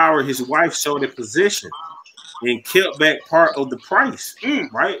Sapphira, his wife, sold a possession and kept back part of the price.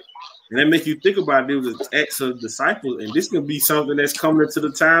 Right. And that make you think about it. There was Acts of disciples, and this can be something that's coming into the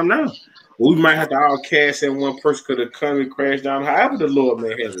time now. We might have to all cash in one person could have come and crashed down. However, the Lord may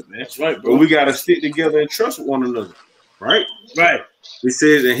have it, man. That's right, bro. But we got to stick together and trust one another, right? Right. It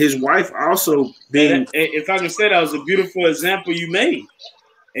says, and his wife also being. If I can say, that was a beautiful example you made.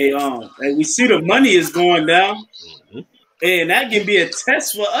 And we see the money is going down, and that can be a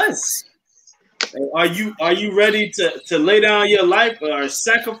test for us. Are you ready to lay down your life or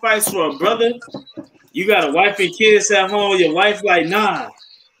sacrifice for a brother? You got a wife and kids at home. Your wife like, nah,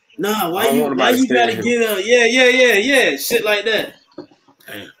 why you gotta get yeah, shit like that.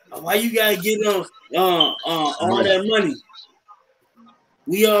 Damn. Why you gotta get all that money?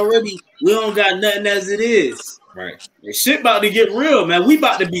 We don't got nothing as it is. Right. The shit about to get real, man. We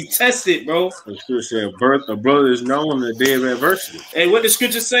about to be tested, bro. The scripture said, a brother is known on the day of adversity. Hey, what the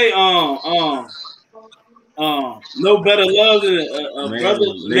scripture say? No better love than a brother.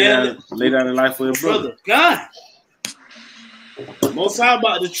 Lay down in life for your brother. God. Most High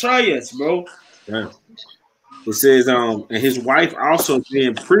about to try us, bro. Yeah. It says, and his wife also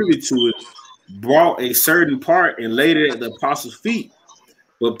being privy to it, brought a certain part and laid it at the apostles' feet.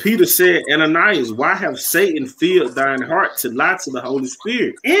 But Peter said, Ananias, why have Satan filled thine heart to lie to the Holy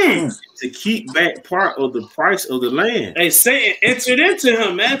Spirit to keep back part of the price of the land? Hey, Satan entered into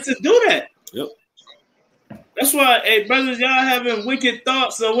him, man, to do that. Yep. That's why, hey, brothers, y'all having wicked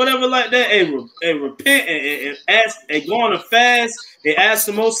thoughts or whatever like that, hey, repent and ask, and go on a fast and ask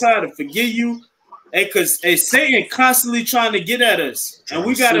the Most High to forgive you. Hey, because Satan constantly trying to get at us, and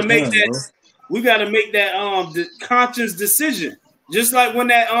we got to make that. We got to make that the conscious decision, just like when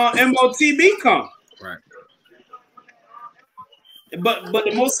that MOTB come. Right. But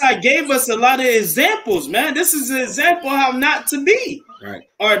the Most High gave us a lot of examples, man. This is an example of how not to be. Right.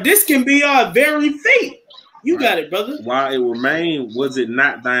 Or this can be our very fate. You got it, brother. While it remained, was it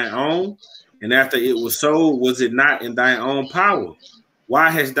not thine own? And after it was sold, was it not in thine own power?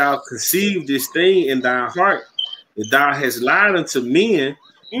 Why hast thou conceived this thing in thy heart? That thou hast lied unto men,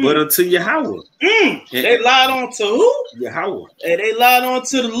 but unto Yahweh. They lied on to who? Yahweh. Hey, they lied on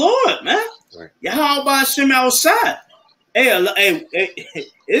to the Lord, man. Right. Yahweh Ba'Shem outside. Hey,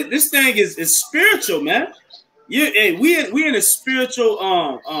 this thing is spiritual, man. We in a spiritual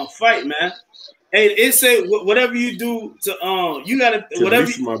fight, man. Hey, it say whatever you do to you gotta whatever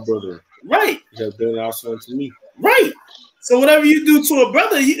you, my brother. Right. You have done also to me. Right. So whatever you do to a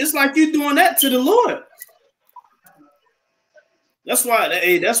brother, it's like you doing that to the Lord. That's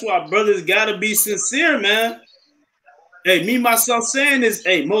why brothers gotta be sincere, man. Hey, me myself saying this,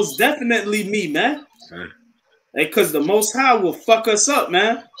 hey, most definitely me, man. Okay. Hey, cause the Most High will fuck us up,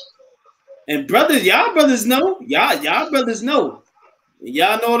 man. And brothers, y'all brothers know. Y'all brothers know.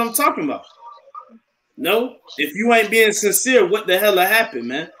 Y'all know what I'm talking about. No, if you ain't being sincere, what the hell will happen,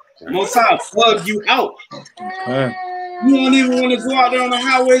 man? Most High plug you out. You don't even want to go out there on the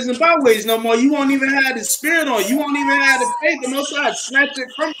highways and byways no more. You won't even have the spirit on. You won't even have the faith. The Most High snatch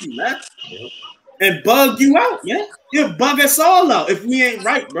it from you, man, and bug you out, man. He'll bug us all out if we ain't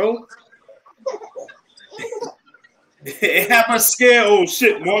right, bro. And have us scared. Oh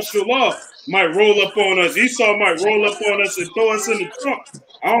shit, martial law might roll up on us. Esau might roll up on us and throw us in the trunk.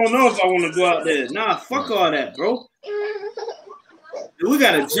 I don't know if I want to go out there. Nah, fuck all that, bro. We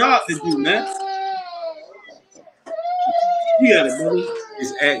got a job to do, man. You got it, buddy.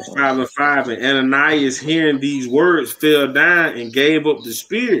 It's Acts 5:5, and Ananias, hearing these words, fell down and gave up the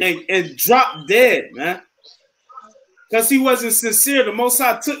spirit. And dropped dead, man. Because he wasn't sincere. The Most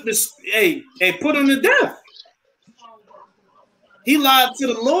High took this, put him to death. He lied to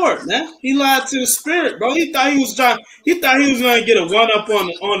the Lord, man. He lied to the Spirit, bro. He thought he was going to get a one up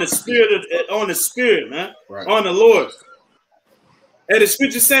on the Spirit, man. Right. On the Lord. And the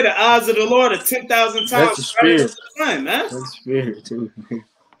scripture say the eyes of the Lord are 10,000 times better than the sun, man. That's the Spirit too.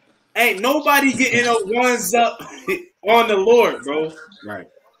 Ain't nobody getting no ones up on the Lord, bro. Right.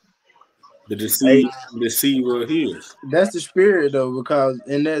 The deceiver is. That's the Spirit though, because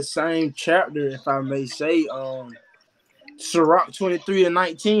in that same chapter, if I may say, Sirach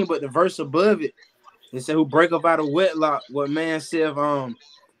 23:19, but the verse above it, it said, "Who break up out of wedlock? What man saith,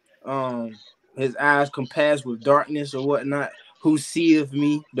 his eyes compassed with darkness or whatnot? Who seeth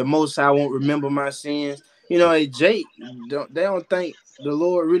me? The Most High won't remember my sins." You know, hey Jake, they don't think the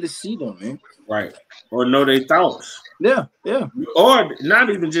Lord really see them, man. Right. Or know their thoughts. Yeah, yeah. Or not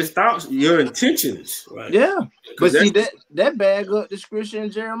even just thoughts, your intentions. Right. Yeah. But see that bag up the scripture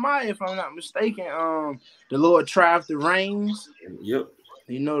in Jeremiah, if I'm not mistaken. The Lord trieth the reins. Yep.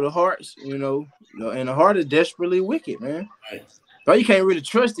 You know the hearts, and the heart is desperately wicked, man. Right. But you can't really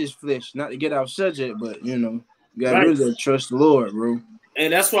trust this flesh, not to get off subject, but you gotta really trust the Lord, bro.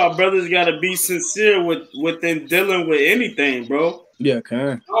 And that's why brothers gotta be sincere within dealing with anything, bro. Yeah,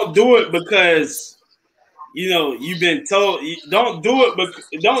 can. Don't do it because you've been told. Don't do it, but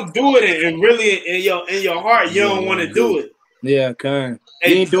don't do it, and really in your heart you don't want to do it. Yeah, can.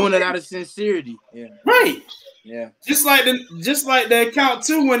 You ain't doing it out of sincerity. Yeah. Right. Yeah. Just like the account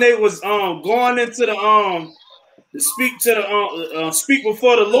too, when they was going into the speak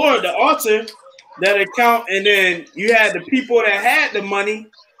before the Lord, the altar, that account, and then you had the people that had the money.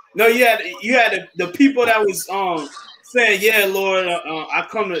 No, you had the people that was saying, "Yeah, Lord, I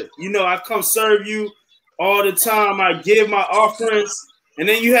come serve you all the time. I give my offerings." And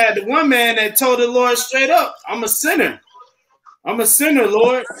then you had the one man that told the Lord straight up, "I'm a sinner. I'm a sinner,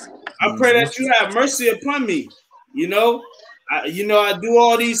 Lord. I pray that you have mercy upon me. I do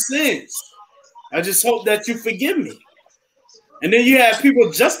all these sins. I just hope that you forgive me." And then you have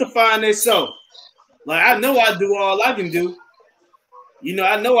people justifying themselves. Like, I know I do all I can do.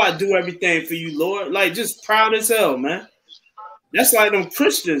 I know I do everything for you, Lord. Like, just proud as hell, man. That's like them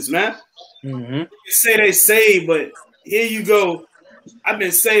Christians, man. Mm-hmm. You say they saved, but here you go. I've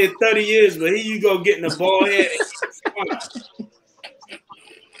been saved 30 years, but here you go getting a bald head.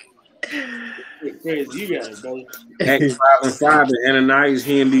 Crazy, you guys, bro. Acts 5:5, and Ananias,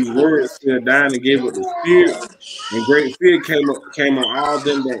 hearing these words, fell down and gave up the spirit. And great fear came on all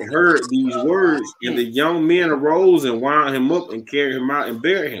them that heard these words. And the young men arose and wound him up and carried him out and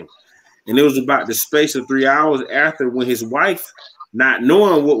buried him. And it was about the space of 3 hours after, when his wife, not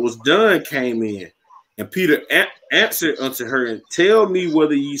knowing what was done, came in. And Peter answered unto her, and tell me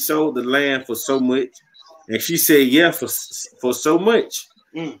whether ye sold the land for so much. And she said, yeah, for so much.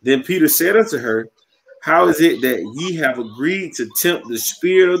 Then Peter said unto her, how is it that ye have agreed to tempt the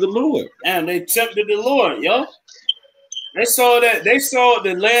Spirit of the Lord? And they tempted the Lord, yo. They sold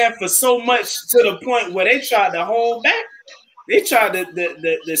the land for so much to the point where they tried to hold back. They tried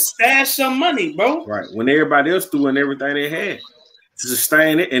to stash some money, bro. Right. When everybody else threw in everything they had to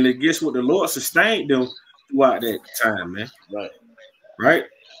sustain it, and guess what? The Lord sustained them throughout that time, man. Right. Right.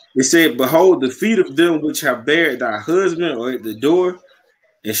 It said, behold, the feet of them which have buried thy husband are at the door,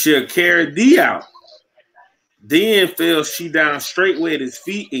 and shall carry thee out. Then fell she down straightway at his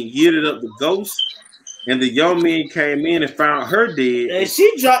feet and yielded up the ghost. And the young men came in and found her dead. And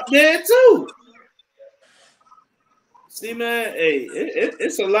she dropped dead too. See, man, hey,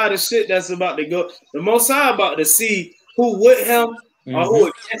 it's a lot of shit that's about to go. The Most High about to see who with him or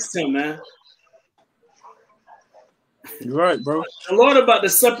who against him, man. You're right, bro. The Lord about to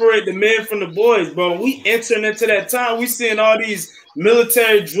separate the men from the boys, bro. We entering into that time. We seeing all these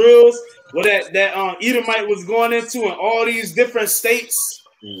military drills where that Edomite was going into in all these different states.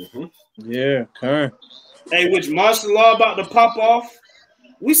 Yeah, okay. Hey, which martial law about to pop off.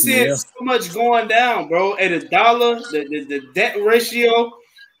 We seeing so much going down, bro. Hey, the dollar, the debt ratio,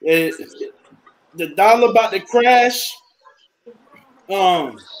 the dollar about to crash.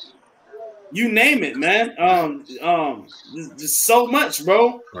 you name it, man. Just so much,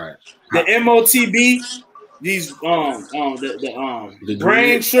 bro. Right. The MOTB, these the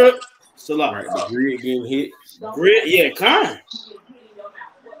brain grid. trip, so Right. The grid getting hit. grid, yeah, kind.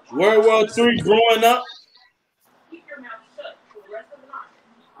 World War III growing up.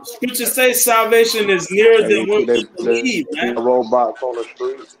 Scriptures say salvation is nearer than what we believe, man. Robots on the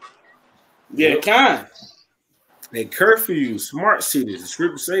street. Yeah, kind. They curfew smart cities. The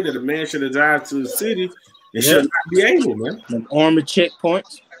scriptures say that a man should have died to the city and should not be able, man. Them army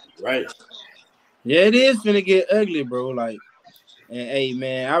checkpoints. Right. Yeah, it is finna get ugly, bro. Like, and hey,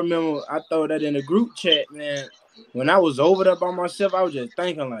 man, I remember I throw that in the group chat, man. When I was over there by myself, I was just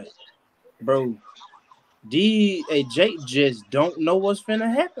thinking, like, bro, Jake just don't know what's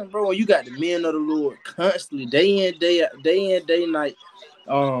finna happen, bro. You got the men of the Lord constantly, day in, day out, day night,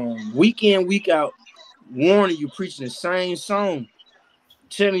 week in, week out, warning you, preaching the same song,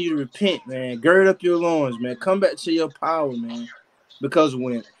 telling you to repent, man. Gird up your loins, man. Come back to your power, man. Because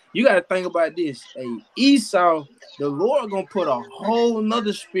when you got to think about this, hey, Esau, the Lord gonna put a whole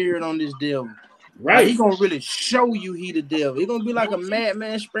nother spirit on this devil. Right. Like, he gonna really show you he the devil. He gonna be like a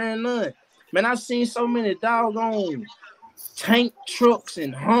madman spraying none. Man, I've seen so many doggone tank trucks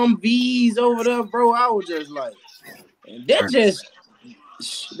and Humvees over there, bro. I was just like, that's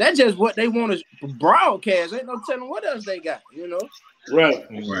just what they want to broadcast. Ain't no telling what else they got, you know? Right.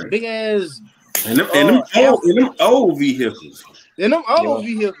 Big ass. And them old vehicles. And them old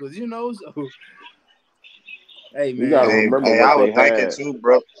vehicles, you know? So, hey, man. You gotta remember what I was they thinking had, too,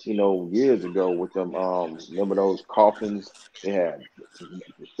 bro. you know, years ago with them. Remember those coffins? They had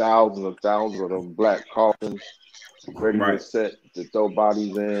thousands of them black coffins ready to set to throw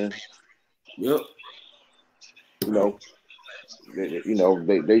bodies in. Yep. You know,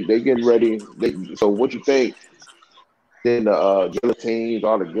 they getting ready. So what you think? Then the guillotines,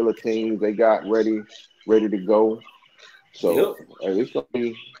 all the guillotines, they got ready to go. So it's gonna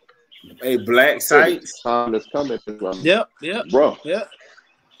be a black sites. Time that's coming. Yep. Bro. Yep.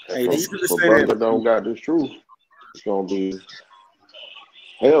 Hey, for brothers that don't got this truth, it's gonna be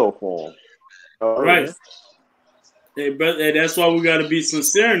hell for them. Right. Hey, brother, that's why we gotta be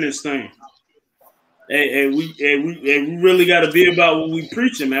sincere in this thing. We really gotta be about what we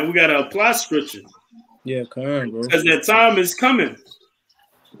preaching, man. We gotta apply scripture. Yeah, come on, bro. Because that time is coming.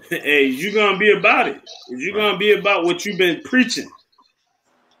 Hey, you're gonna be about it. You're gonna be about what you've been preaching.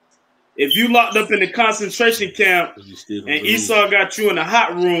 If you locked up in the concentration camp and Esau got you in a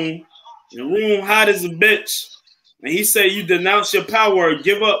hot room, the room hot as a bitch, and he said you denounce your power or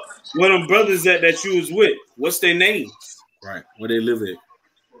give up one of them brothers that you was with, what's their names? Right. Where they live at?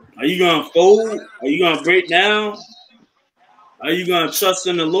 Are you gonna fold? Are you gonna break down? Are you gonna trust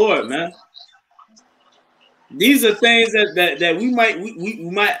in the Lord, man? These are things that we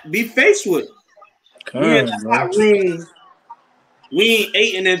might be faced with. We in the hot room. We ain't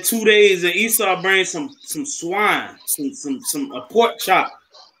eating in 2 days, and Esau brings some swine, a pork chop,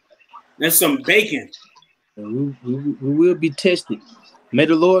 and some bacon. We will be tested. May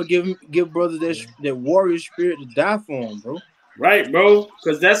the Lord give brothers that warrior spirit to die for them, bro. Right, bro,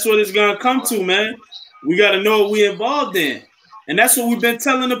 because that's what it's gonna come to, man. We gotta know what we involved in, and that's what we've been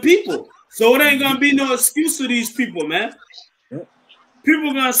telling the people. So it ain't gonna be no excuse for these people, man. People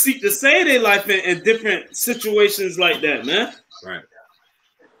are gonna seek to save their life in different situations like that, man. Right.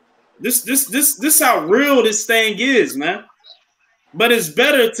 This how real this thing is, man. But it's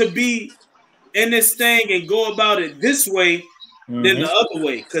better to be in this thing and go about it this way than the other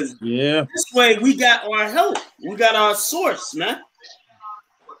way, because this way we got our help, we got our source, man.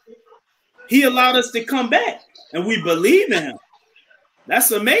 He allowed us to come back, and we believe in him.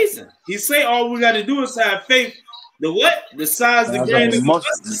 That's amazing. He say all we got to do is have faith. The what? The size, the grain of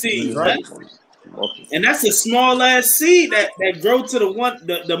mustard seed, right? And that's a small ass seed that grow to one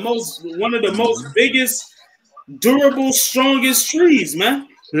of the most biggest, durable, strongest trees, man.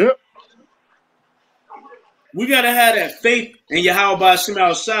 Yep. We gotta have that faith in Yahweh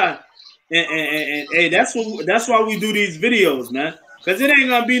Shema Shai, and that's why we do these videos, man. Because it ain't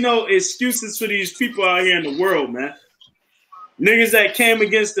gonna be no excuses for these people out here in the world, man. Niggas that came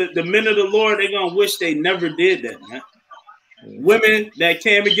against the men of the Lord, they gonna wish they never did that, man. Women that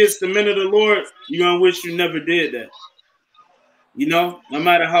came against the men of the Lord, you gonna wish you never did that. You know, no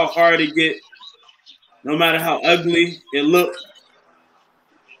matter how hard it get, no matter how ugly it look,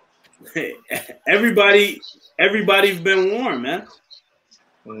 everybody's been warned, man.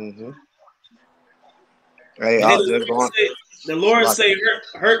 Hey, the Lord say,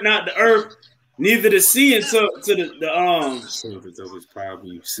 hurt not the earth, neither the sea until to the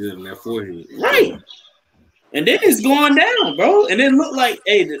probably sitting on that forehead. Right. And then it's going down, bro. And it looked like,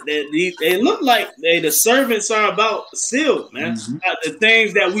 hey, they look like the servants are about sealed, man. The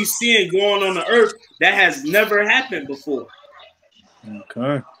things that we seeing going on the earth that has never happened before.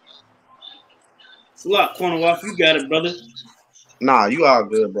 Okay. It's a lot, Corner Walk. You got it, brother. Nah, you all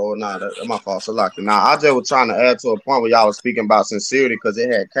good, bro. Nah, that's my fault. So like, nah, I just was trying to add to a point where y'all was speaking about sincerity because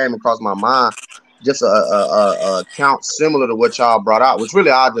it had came across my mind. Just a account similar to what y'all brought out, which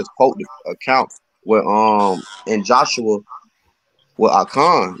really I just quote the account with in Joshua with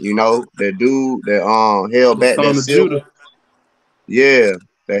Achan, you know, that dude that held back that silver. Judah. Yeah,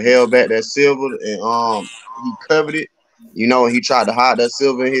 that held back that silver and he covered it, you know, and he tried to hide that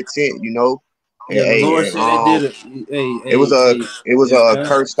silver in his tent, you know. Yeah, the Lord said they did it. It was a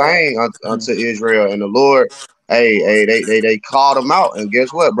cursed thing unto Israel, and the Lord, they called him out, and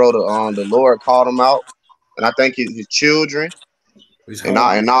guess what, bro? The Lord called him out, and I think his children,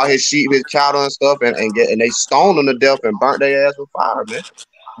 and all his sheep, his cattle, and stuff, and they stoned him to death and burnt their ass with fire, man,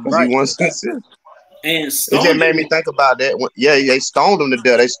 because he wasn't sincere. And it just made me think about that. Yeah, they stoned him to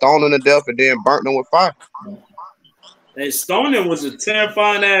death. They stoned him to death and then burnt him with fire. Hey, stoning was a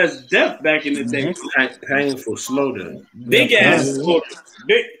terrifying ass death back in the day. Painful, slow down. Big ass boulders.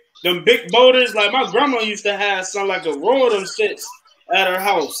 Them big boulders. Like my grandma used to have some like a row of them shits at her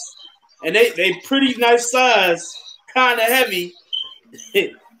house. And they pretty nice size, kind of heavy.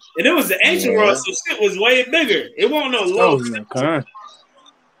 And it was the ancient world, so shit was way bigger. It wasn't no little.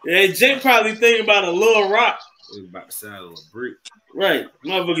 Yeah, Jake probably thinking about a little rock. It was about the size of a brick. Right,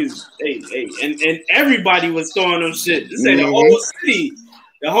 motherfuckers, hey, and everybody was throwing them shit. This ain't the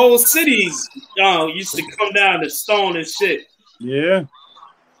whole cities used to come down to stone and shit. Yeah.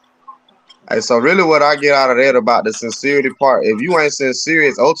 Hey, so really what I get out of that about the sincerity part, if you ain't sincere,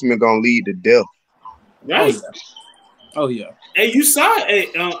 it's ultimately gonna lead to death. Right. Oh yeah. Hey, you saw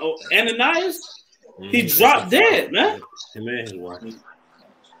it, Ananias? He dropped dead, man. Him and his wife.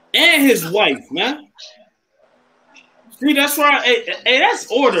 And his wife, man. See, that's right. Hey, that's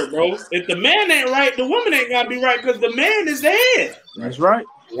order, bro. If the man ain't right, the woman ain't gonna be right because the man is the head. That's right.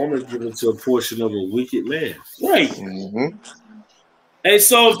 The woman's given to a portion of a wicked man. Right. Hey,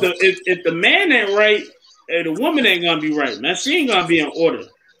 so if the man ain't right, the woman ain't gonna be right, man. She ain't gonna be in order.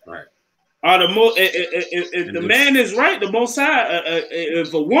 Right. Or if the man is right, the Most High,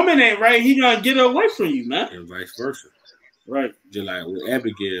 if a woman ain't right, he gonna get her away from you, man. And vice versa. Right. Just like with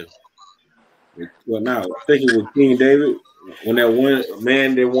Abigail. Well, now thinking with King David, when that one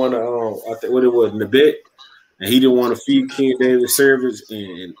man didn't want to, I think what it was, Nabet, and he didn't want to feed King David's servants,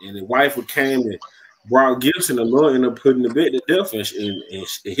 and his wife came and brought gifts, and the Lord ended up putting Nabet to death, and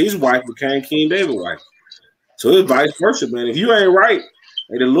his wife became King David's wife. So it's vice versa, man. If you ain't right,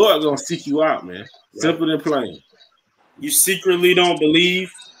 the Lord gonna seek you out, man. Right. Simple and plain. You secretly don't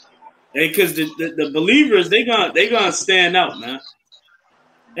believe, because the believers they gonna stand out, man.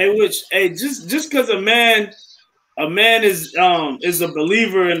 Just because a man is a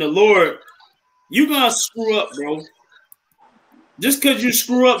believer in the Lord, you gonna screw up, bro. Just because you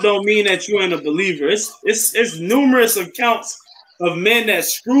screw up don't mean that you ain't a believer. It's numerous accounts of men that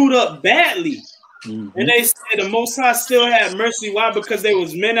screwed up badly, and they said the Most High still had mercy. Why? Because they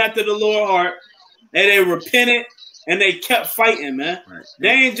was men after the Lord's heart, and they repented. And they kept fighting, man. Right. They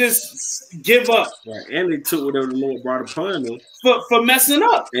ain't just give up. Right. And they took whatever the Lord brought upon them for messing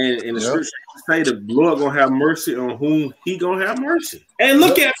up. And the scripture say the Lord gonna have mercy on whom he gonna have mercy. And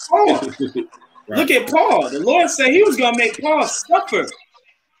look at Paul. Right. Look at Paul. The Lord said he was gonna make Paul suffer.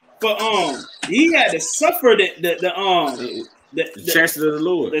 But he had to suffer the chastening of the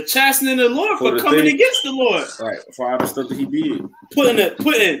Lord. The chastening of the Lord for coming against the Lord. Right. For all the stuff that he did. Putting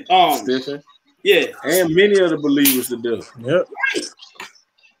Stephen. Yeah. And many other believers to do. Yep. Right.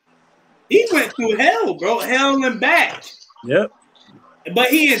 He went through hell, bro. Hell and back. Yep. But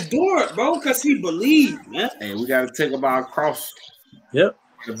he endured, bro, because he believed, man. And we got to take up our cross. Yep.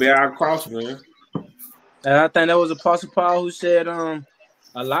 To bear our cross, man. And I think that was Apostle Paul who said, a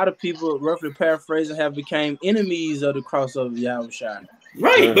lot of people, roughly paraphrasing, have become enemies of the cross of Yahushua.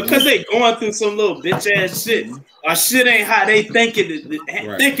 Right, because they going through some little bitch ass shit. Our shit ain't how they thinking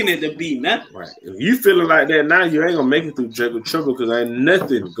it to be, man. Right. If you feeling like that now, you ain't gonna make it through Jacob trouble because ain't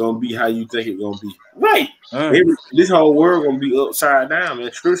nothing gonna be how you think it gonna be. Right. This whole world gonna be upside down,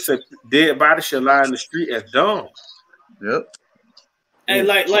 man. Scripture said, "Dead body shall lie in the street at dawn." Yep. And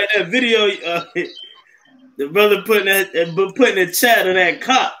like that video, the brother putting the chat on that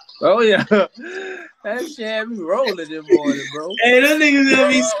cop. Oh yeah. That shit had me rolling this morning, bro. Hey, those niggas gonna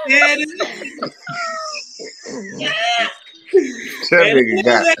be scared. That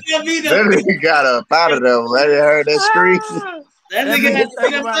nigga got up out of them. I didn't heard that scream. That That nigga nigga had to think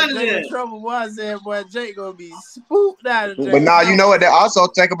get about out of Jake there. in trouble. Boy, I said, boy, Jake gonna be spooked out of Jake. But now you know what? They also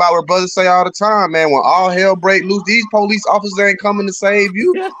think about what brothers say all the time, man. When all hell break loose, these police officers ain't coming to save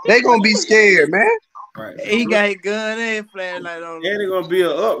you. They gonna be scared, man. Right. He got his gun and flashlight on. And they're gonna be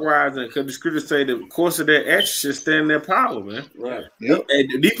an uprising because the scriptures say the course of their actions should stand in their power, man. Right. Yep.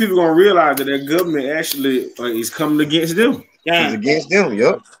 And these people gonna realize that their government actually is coming against them. It's Yeah. against them.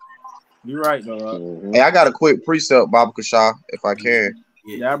 Yep. You're right, though. Mhm. Hey, I got a quick precept, Baba Kasha, if I can.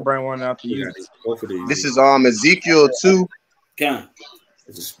 Yeah, I bring one out to you. Both of these. This is Ezekiel 2, Come.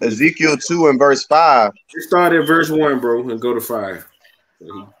 Ezekiel 2 and verse 5. Let's start at verse 1, bro, and go to 5. So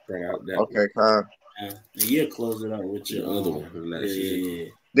he bring out that Okay, kind. And you'll close it out with the your other one. Yeah.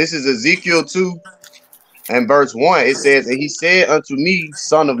 This is Ezekiel 2 and verse 1. It says, and he said unto me,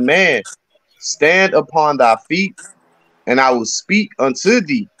 Son of man, stand upon thy feet, and I will speak unto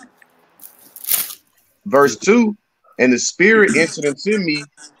thee. Verse 2, and the Spirit entered into me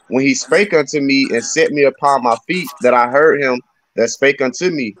when he spake unto me and set me upon my feet, that I heard him that spake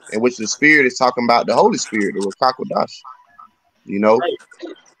unto me, in which the Spirit is talking about the Holy Spirit, the Ruach HaKodesh. You know?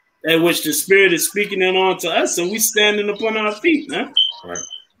 In which the Spirit is speaking in on to us, and we standing upon our feet, man. Right.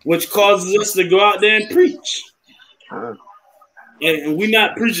 Which causes us to go out there and preach. Uh, And we're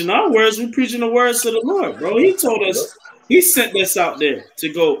not preaching our words, we're preaching the words of the Lord, bro. He told us, he sent us out there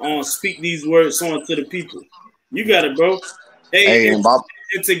to go on speak these words on to the people. You got it, bro. Hey, and Bob,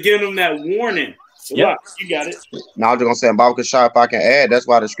 and to give them that warning. So Yep. you got it. now I was just gonna say, and Baba Kasha, if I can add, that's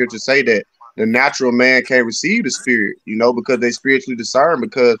why the scriptures say that the natural man can't receive the spirit, you know, because they spiritually discern.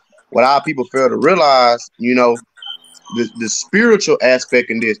 Because what our people fail to realize, you know, the spiritual aspect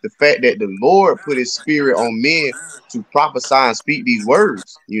in this, the fact that the Lord put his spirit on men to prophesy and speak these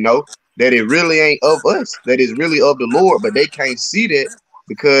words, you know, that it really ain't of us, that it's really of the Lord, but they can't see that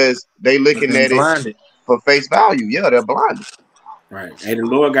because they looking at it Blinded. for face value. Yeah, they're blinded. Right. And the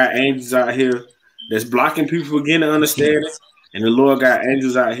Lord got angels out here that's blocking people from getting the understanding. And the Lord got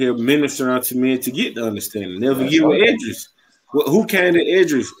angels out here ministering unto men to get the understanding. Never That's get with right. Idris. Well, who came to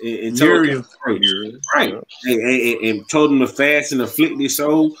Idris and told him to pray? Right. And told him to fast and afflict his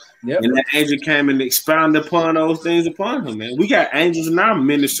soul. Yep. And that angel came and expounded upon those things upon him, man. We got angels now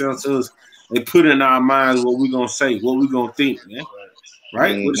ministering to us and put in our minds what we're going to say, what we're going to think, man.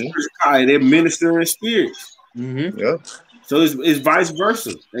 Right? What the scripture call it, they're ministering spirits. Mm-hmm. Yeah. So it's vice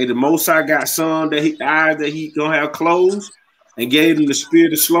versa. Hey, the Most High got some that eyes that he gonna have closed and gave him the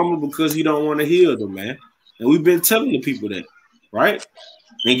spirit of slumber because he don't want to heal them, man. And we've been telling the people that, right?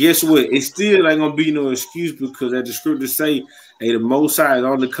 And guess what? It still ain't gonna be no excuse because as the scriptures say, hey, the Most High is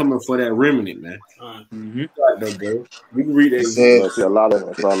only coming for that remnant, man. Mm-hmm. Right, though, bro. We can read that. But see, a lot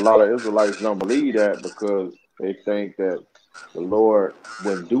of Israelites don't believe that because they think that the Lord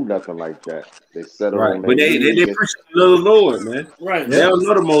wouldn't do nothing like that. They settle Right, on but they their preach the Lord, man. Right. They don't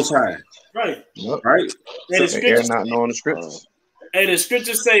know the Most High, Right. Yep. right? And the They're scriptures, not knowing the scriptures. and the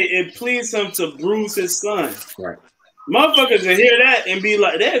scriptures say it pleased him to bruise his son. Right. Motherfuckers will hear that and be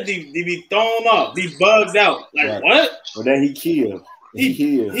like, they be thrown off, be bugged out. Like, Right. what? But then he killed.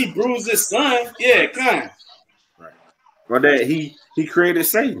 He bruised his son? Yeah, come. Or that he created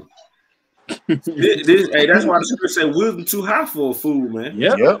Satan. Hey, that's why the scripture say wisdom too high for a fool, man.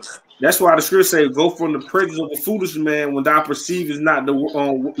 Yep. Yep. That's why the scripture say go from the presence of a foolish man when thou perceive is not the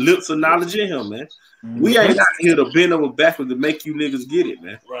lips of knowledge in him, man. We ain't out here to bend over backwards to make you niggas get it,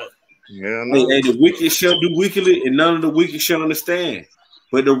 man. Right. Yeah. Hey, No. the wicked shall do wickedly, and none of the wicked shall understand.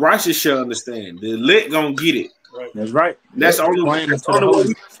 But the righteous shall understand. The elect gonna get it. That's right. That's Yep. only Plain that's to the only what holy.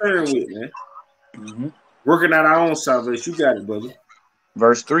 we concerned with, man. Mm-hmm. Working out our own salvation. You got it, brother.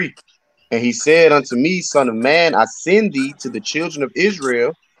 Verse 3. And he said unto me, Son of man, I send thee to the children of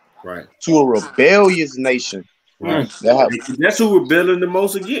Israel, Right. to a rebellious nation. Right. That have, That's who rebelling the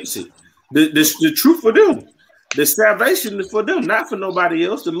most against it. The truth for them. The salvation is for them, not for nobody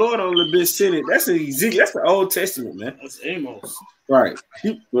else. The Lord only been sending. That's in Ezekiel. That's the Old Testament, man. That's Amos. Right.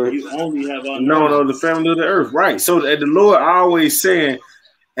 You only have No, the family of the earth. Right. So the Lord always saying,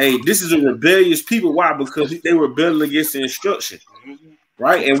 hey, this is a rebellious people. Why? Because they were rebelling against the instruction.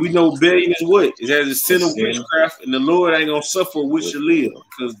 Right. And we know rebellion is what? It has a sin of witchcraft, and the Lord ain't gonna suffer with you live.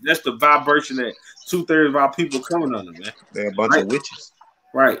 Because that's the vibration that 2/3 of our people coming under, man. they're a bunch of witches.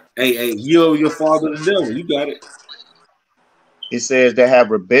 Right. Hey, your father the devil. You got it. It says they have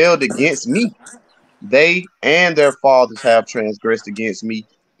rebelled against me. They and their fathers have transgressed against me,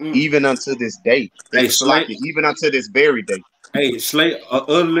 even unto this day. Hey, It's like even unto this very day. Hey, slay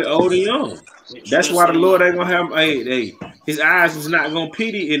utterly old and young. That's why the Lord ain't gonna have his eyes is not gonna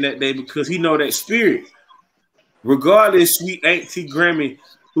pity in that day because he know that spirit. Regardless, sweet Auntie Grammy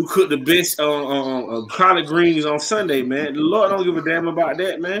who cook the best collard greens on Sunday, man. The Lord don't give a damn about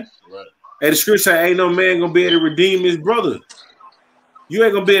that, man. Right. Hey, the scripture say, ain't no man gonna be able to redeem his brother. You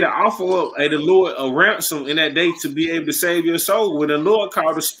ain't gonna be able to offer up the Lord a ransom in that day to be able to save your soul. When the Lord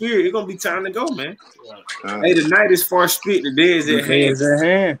called the spirit, it's gonna be time to go, man. Right. Hey, the night is far spent, the day is at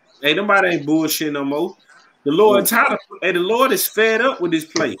hand. Hey, nobody ain't bullshit no more. The Lord tired of, the Lord is fed up with this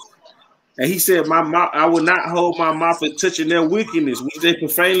place. And he said, I will not hold my mouth in touching their wickedness, which they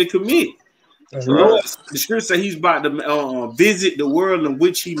profanely commit. That's The right. Lord, the scripture says he's about to visit the world in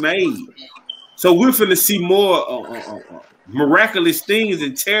which he made. So we're finna see more miraculous things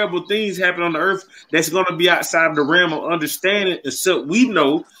and terrible things happen on the earth that's gonna be outside of the realm of understanding, except we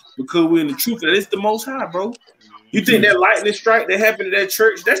know because we're in the truth that it's the Most High, bro. You think that lightning strike that happened at that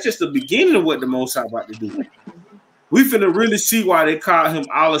church, that's just the beginning of what the Most High about to do. We finna really see why they call him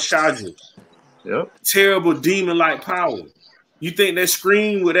Al-Shaddai. Yep. Terrible demon-like power. You think that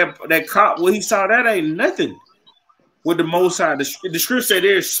scream with that cop, what he saw, that ain't nothing. With the Most High, the scripture say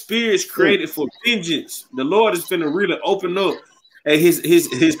there's spirits created for vengeance. The Lord is finna really open up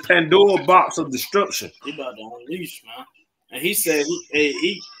his Pandora box of destruction. He about to unleash, man. And he said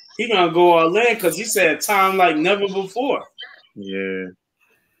he gonna go all in because he said time like never before. Yeah.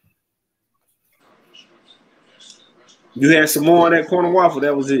 You had some more on that corner waffle.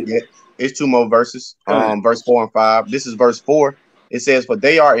 That was it. Yeah. It's 2 more verses. Verse 4 and 5. This is verse 4. It says, "For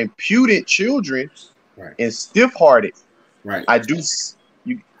they are impudent children, right, and stiff-hearted." Right. I do.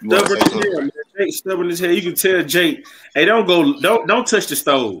 You stubborn as hell, man. Jake stubborn as hell. You can tell Jake, hey, don't touch the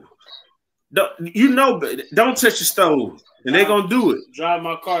stove. Don't touch the stove. And they're gonna do it. Drive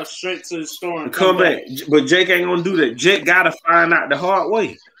my car straight to the store and come back. But Jake ain't gonna do that. Jake gotta find out the hard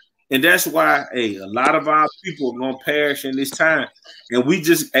way. And that's why a lot of our people are gonna perish in this time. And we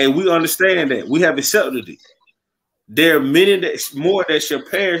understand that. We have accepted it. There are many that shall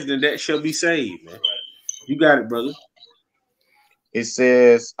perish than that shall be saved, man. You got it, brother. It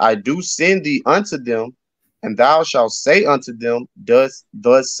says, "I do send thee unto them, and thou shalt say unto them, thus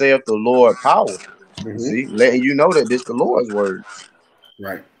saith the Lord power." See, letting you know that this the Lord's word.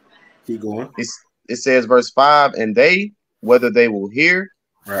 Right. Keep going. It says, verse 5, "And they, whether they will hear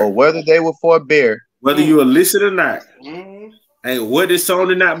or whether they will forbear," whether you will listen or not, hey, what is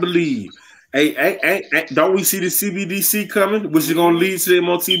sown and not believe. Hey, don't we see the CBDC coming, which is gonna lead to the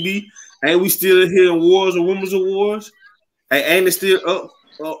MOTB? Ain't we still hearing wars and rumors of wars? Hey, ain't it still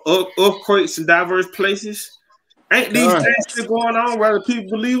earthquakes in diverse places? Ain't these things still going on, whether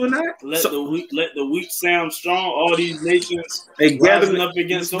people believe or not? Let the weak sound strong. All these nations gathering up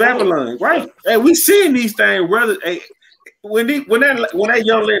against Babylon, right? Hey, we seeing these things. Whether when that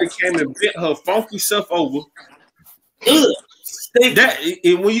young lady came and bent her funky stuff over,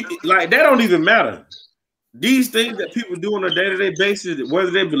 that don't even matter. These things that people do on a day-to-day basis,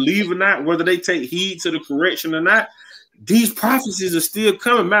 whether they believe or not, whether they take heed to the correction or not, these prophecies are still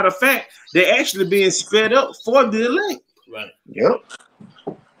coming. Matter of fact, they're actually being sped up for the elect. Right.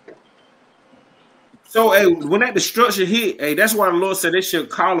 Yep. So, hey, when that destruction hit, hey, that's why the Lord said they should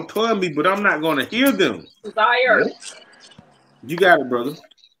call upon me, but I'm not going to hear them. Desire. Yep. You got it, brother.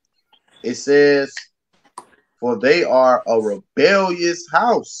 It says, "For they are a rebellious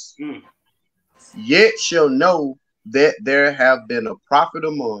house, yet shall know that there have been a prophet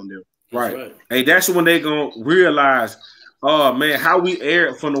among them." Right. Hey, that's when they're going to realize, oh, man, how we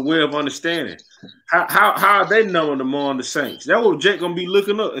erred from the way of understanding. How are they knowing among the saints? That's what Jake going to be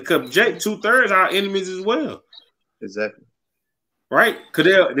looking up. Because Jake, 2/3 our enemies as well. Exactly. Right?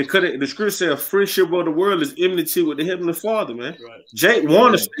 Because the scripture says friendship of the world is enmity with the Heavenly Father, man. Right. Jake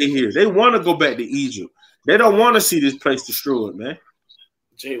want to stay here. They want to go back to Egypt. They don't want to see this place destroyed, man.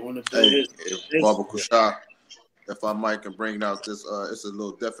 Jake want to do this. Baba Kushah, if I might can bring out this, it's a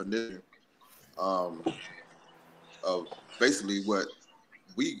little definition of basically what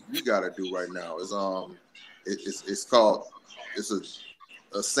we got to do right now is it's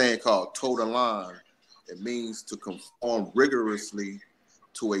a saying called toe the line. It means to conform rigorously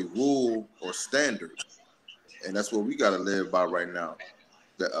to a rule or standard, and that's what we got to live by right now.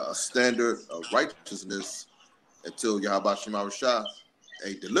 The standard of righteousness until Yahweh Shem Shah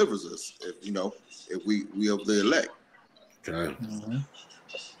delivers us. If we of the elect. Okay.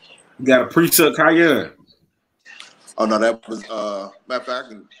 You got a precept, Kaya. Oh no, that was matter of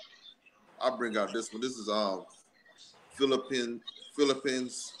fact, I'll bring out this one. This is Philippians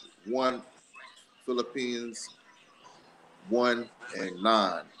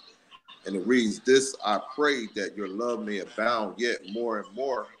 1:9. And it reads, "This I pray that your love may abound yet more and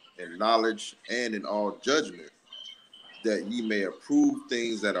more in knowledge and in all judgment, that ye may approve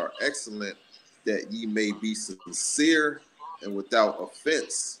things that are excellent, that ye may be sincere and without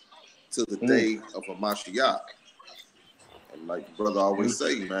offense to the day of a Mashiach. And like the brother always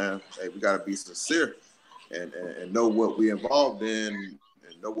say, man, hey, we gotta be sincere and know what we're involved in,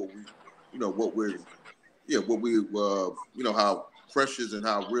 and know what we, what we're, how precious and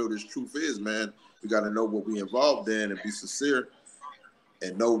how real this truth is, man. We got to know what we're involved in and be sincere,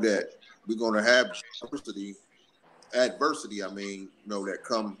 and know that we're gonna have adversity. I mean, that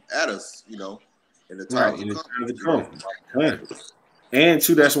come at us, in the time to come. And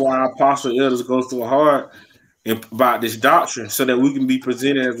too, that's why our apostle elders go so hard about this doctrine, so that we can be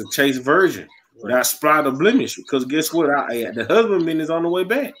presented as a chaste virgin without spot or blemish. Because guess what? The husbandman is on the way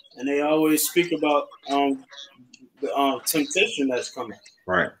back. And they always speak about the temptation that's coming.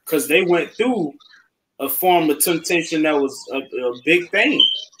 Right. Because they went through a form of temptation that was a big thing.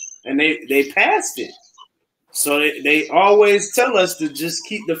 And they passed it. So they always tell us to just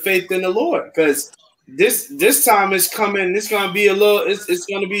keep the faith in the Lord. Because this time is coming. It's gonna be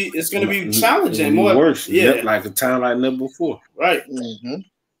it's gonna be challenging, more worse. Yeah, like a time like never before. Right.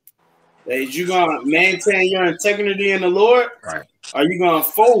 Hey, you gonna maintain your integrity in the Lord? Right. Are you gonna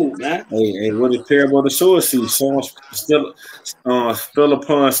fold, man? Hey, what the parable of the sower seed? Some still fell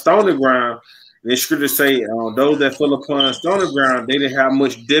upon stony ground. The scriptures say, those that fell upon stony ground, they didn't have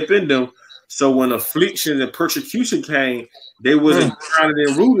much dip in them. So when affliction and persecution came, they wasn't grounded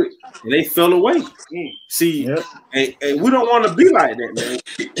and rooted, and they fell away. See, and we don't want to be like that, man.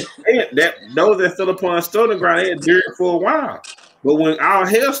 Those that fell upon stony ground, they had endured for a while. But when our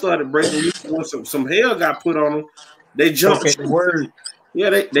hell started breaking, when some hell got put on them, they jumped. Okay, the word. Yeah,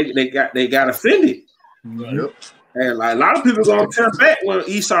 they got offended. Yep. And like a lot of people gonna turn back when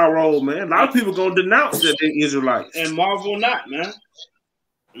Esau rolled, man. A lot of people gonna denounce that they're Israelites. And marvel not, man.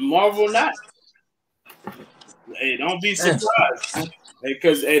 Marvel not. Hey, don't be surprised.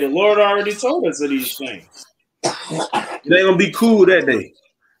 Because the Lord already told us of these things. It ain't gonna be cool that day.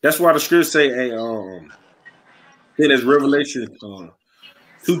 That's why the scriptures say, then there's Revelation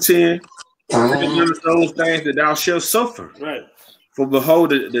 2:10. Those things that thou shalt suffer. Right. For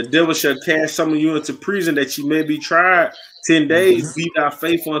behold, the devil shall cast some of you into prison, that you may be tried 10 days. Be thou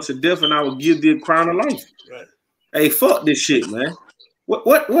faithful unto death, and I will give thee a crown of life. Right. Hey, fuck this shit, man.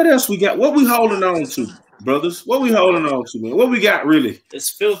 What else we got? What we holding on to, brothers? What we holding on to, man? What we got really? It's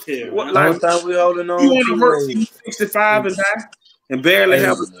filth here. What time we holding on? You want to work 65 and die and barely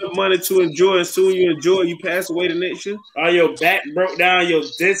have enough money to enjoy, and soon you enjoy, you pass away the next year. All your back broke down, your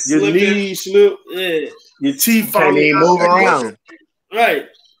disc your knees slipped, your teeth falling, move around. Right.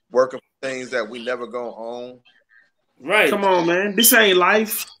 Working for things that we never gonna own. Right. Come on, man. This ain't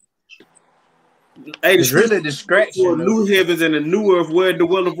life. Hey, it's really a distraction. For new heavens and a new earth where the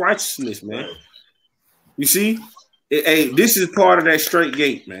will of righteousness, man. You see? Hey, this is part of that straight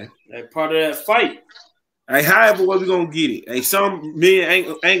gate, man. That part of that fight. Hey, however way we gonna get it. Hey, some men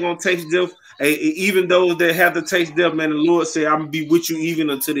ain't gonna taste death. Hey, even those that have to taste death, man, the Lord said, I'm gonna be with you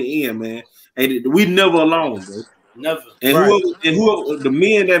even until the end, man. Hey, we never alone, bro. Never. And whoever the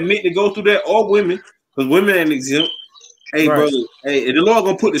men that meant to go through that, or women, because women ain't exempt. Hey, brother, hey, the Lord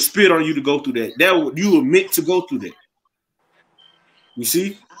gonna put the spirit on you to go through that. You were meant to go through that. You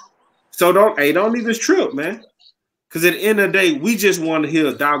see? So don't even trip, man. Because at the end of the day, we just want to hear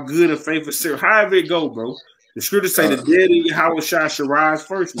thou good and faithful servant. However it go, bro. The scriptures say the dead in Yahweh shall rise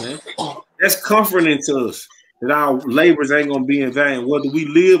first, man. That's comforting to us that our labors ain't gonna be in vain. Whether we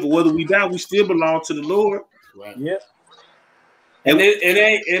live or whether we die, we still belong to the Lord. Right. Yep. And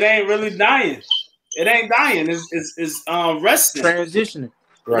it ain't really dying. It ain't dying. It's resting. Transitioning.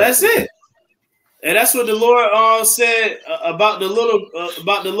 Right. That's it. And that's what the Lord said about the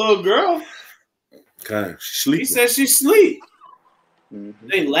little girl. Okay, she's sleeping. He said she sleep.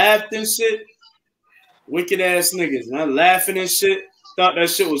 They laughed and shit. Wicked ass niggas, man, laughing and shit. Thought that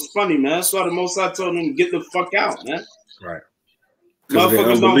shit was funny, man. That's why the Most High told them to get the fuck out, man. Right.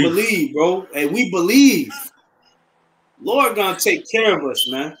 Motherfuckers don't believe, bro. And we believe. Lord gonna take care of us,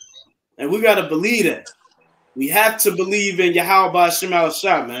 man. And we gotta believe that. We have to believe in Yahweh Ba'ashem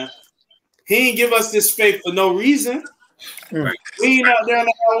Al-Shah, man. He ain't give us this faith for no reason. Right. We ain't out there in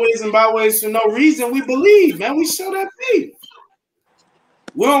the highways and byways for no reason. We believe, man. We show that faith.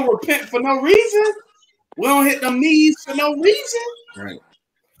 We don't repent for no reason. We don't hit them knees for no reason. Right.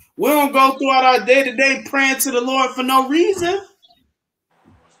 We don't go throughout our day-to-day praying to the Lord for no reason.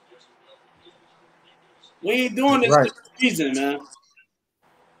 We ain't doing this for no reason, man.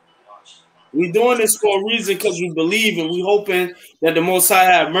 We doing this for a reason because we believe and we hoping that the Most High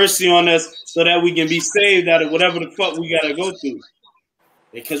have mercy on us so that we can be saved out of whatever the fuck we gotta go through.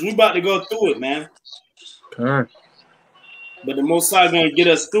 Because we about to go through it, man. Okay. But the Most High gonna get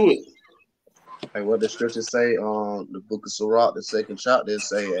us through it. Like what the scriptures say on the book of Sirach, the second chapter,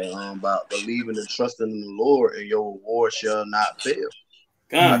 say about believing and trusting in the Lord, and your reward shall not fail.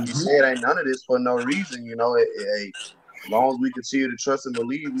 Like you said, ain't none of this for no reason. You know, as long as we continue to trust and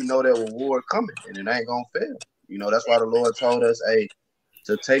believe, we know that reward coming, and it ain't gonna fail. You know, that's why the Lord told us, hey,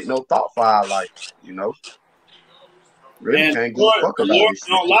 to take no thought for our life. You know, really and can't give a fuck about this shit.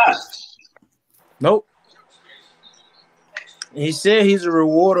 Don't lie. Nope. He said he's a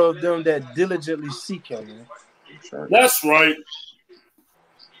rewarder of them that diligently seek him, man. That's right.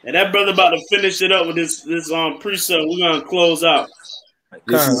 And that brother about to finish it up with this precept. We're gonna close out.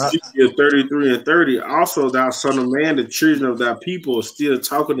 This is Ezekiel 33 and 30. Also, thou son of man, the children of thy people are still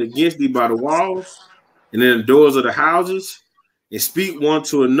talking against thee by the walls and in the doors of the houses, and speak one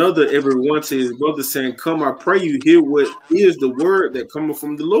to another, every one to his brother, saying, come, I pray you, hear what is the word that cometh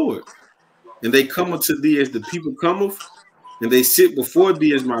from the Lord. And they come unto thee as the people cometh, and they sit before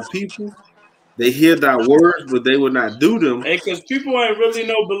thee as my people. They hear thy words, but they will not do them. Hey, because people ain't really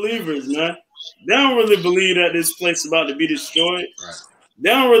no believers, man. They don't really believe that this place is about to be destroyed. Right. They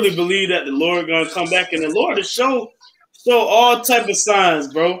don't really believe that the Lord gonna come back, and the Lord is show all type of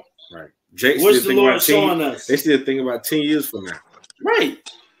signs, bro. Right. What's the Lord showing us? They still think about 10 years from now. Right.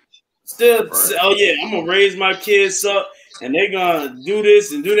 Still, right. Oh yeah, I'm gonna raise my kids up, and they're gonna do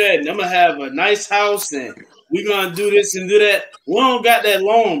this and do that, and I'm gonna have a nice house, and we're gonna do this and do that. We don't got that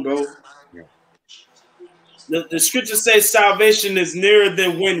long, bro. Yeah. The scriptures say salvation is nearer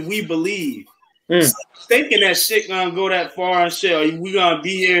than when we believe. So thinking that shit gonna go that far and shit, or we gonna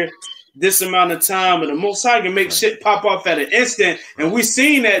be here this amount of time, and the Most High can make shit pop off at an instant, and we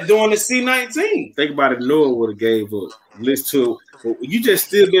seen that during the C-19. Think about it, Noah would have gave up. Listen to it. You just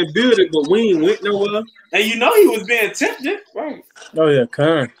still been building, but we ain't went nowhere. And you know he was being tempted, right? Oh yeah,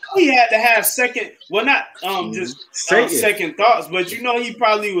 kind. He had to have second thoughts, but you know he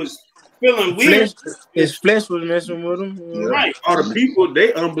probably was feeling weird. His flesh was messing with him. Right. All the people,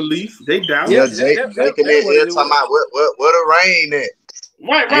 they unbelief, they doubt. Yeah, Jake in their ear talking about what the rain at.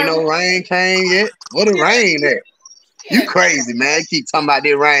 Right. Ain't no rain came yet. What the rain at? You crazy, man. Keep talking about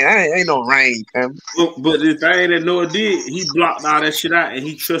that rain. Ain't no rain coming. But the thing that Noah did, he blocked all that shit out and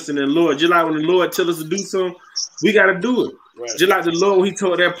he trusted in the Lord. Just like when the Lord tell us to do something, we got to do it. Right. Just like the Lord, he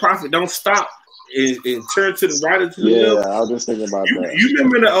told that prophet, don't stop and turn to the right or to the left. Yeah, I was just thinking about that. You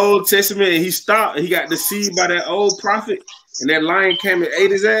remember in the Old Testament, and he stopped and he got deceived by that old prophet, and that lion came and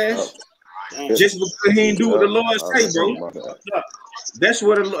ate his ass? Just because he didn't do what the Lord say, bro. That's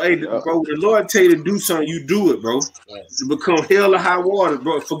what bro. The Lord tell you to do something, you do it, bro. To become hell or high water,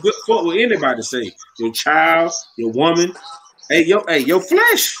 bro. For good, fuck what anybody say. Your child, your woman, your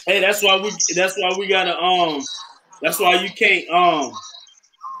flesh. Hey, that's why we gotta That's why you can't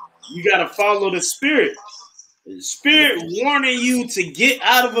you gotta follow the spirit. The spirit warning you to get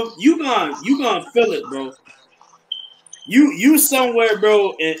out of it. You gonna feel it, bro. You somewhere,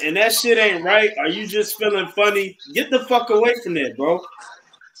 bro, and that shit ain't right. Are you just feeling funny? Get the fuck away from that, bro.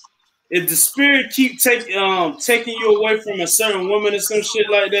 If the spirit keep taking you away from a certain woman or some shit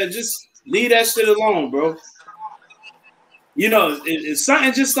like that, just leave that shit alone, bro. You know, if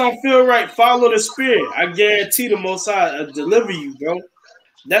something just don't feel right, follow the spirit. I guarantee the Most High deliver you, bro.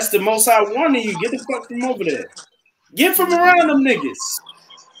 That's the Most High warning you. Get the fuck from over there. Get from around them niggas.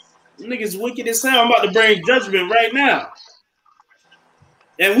 Them niggas wicked as hell. I'm about to bring judgment right now.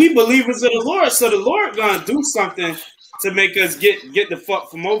 And we believers of the Lord, so the Lord gonna do something to make us get the fuck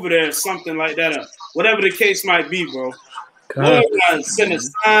from over there or something like that. Or whatever the case might be, bro. Lord gonna send a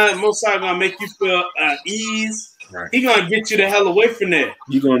sign. Most High gonna make you feel at ease. Right. He gonna get you the hell away from there.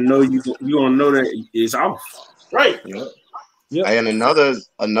 You gonna know that it's off. Right. Yep. And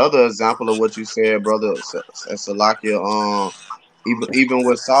another example of what you said, brother, Salakia, even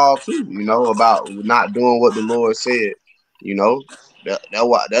with Saul too, you know, about not doing what the Lord said, you know,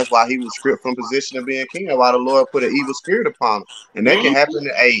 that's why he was stripped from position of being king, and why the Lord put an evil spirit upon him. And that can happen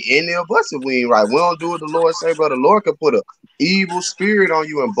to any of us if we ain't right. We don't do what the Lord say, but the Lord can put an evil spirit on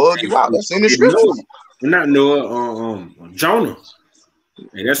you and bug you out. That's in the scriptures. Not Noah, Jonah.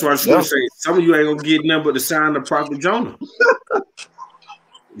 And that's why I was going to say, some of you ain't going to get nothing but the sign of prophet Jonah.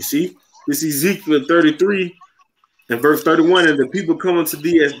 You see? This is Ezekiel 33 and verse 31. And the people coming to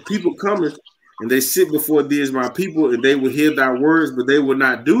thee as people cometh, and they sit before thee as my people, and they will hear thy words, but they will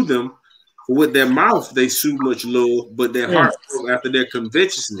not do them. For with their mouth they sue much love, but their heart after their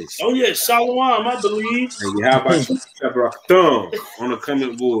covetousness. Oh, yeah, Shalom, I believe. And how about you thumb on the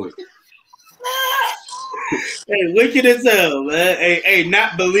comment board? Hey, wicked as hell, man. Hey,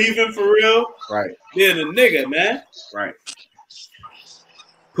 not believing for real. Right. Being a nigga, man. Right.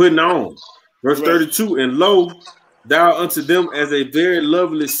 Putting on. Verse 32, and lo, thou unto them as a very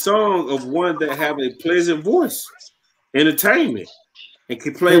lovely song of one that have a pleasant voice, entertainment, and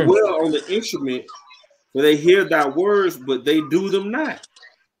can play well on the instrument, for they hear thy words, but they do them not.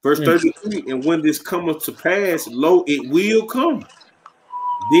 Verse 33, and when this cometh to pass, lo, it will come.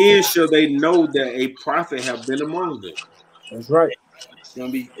 Then shall they know that a prophet have been among them. That's right. It's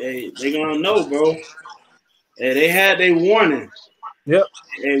gonna be, they're gonna know, bro. They had their warning. Yep.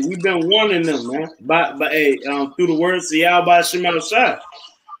 And we've been warning them, man. Through the words of Yahweh Shema Shai.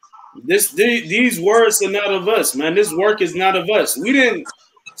 These words are not of us, man. This work is not of us. We didn't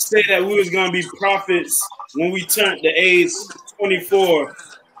say that we was gonna be prophets when we turned the age 24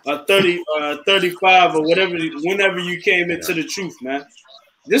 or 30, 35 or whatever, whenever you came into the truth, man.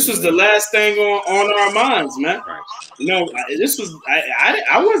 This was the last thing on our minds, man. You know, this was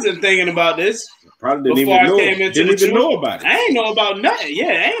I wasn't thinking about this. Probably before I came into the truth. Know about it. I ain't know about nothing. Yeah,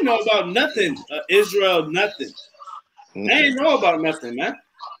 I ain't know about nothing. Israel, nothing. I ain't know about nothing, man.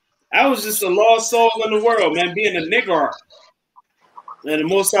 I was just a lost soul in the world, man, being a nigger. And the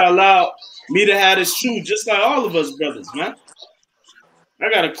Most High allowed me to have this truth, just like all of us brothers, man. I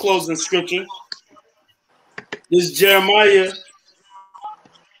got a closing scripture. This is Jeremiah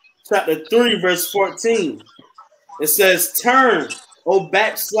chapter 3, verse 14. It says, turn, O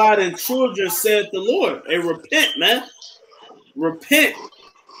backsliding children, saith the Lord. Hey, repent, man. Repent,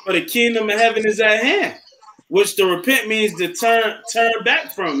 for the kingdom of heaven is at hand. Which to repent means to turn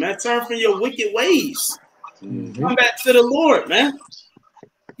back from, man. Turn from your wicked ways. Come back to the Lord, man.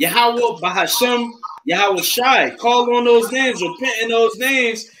 Yahweh, Bahashem, Yahweh Shai. Call on those names, repent in those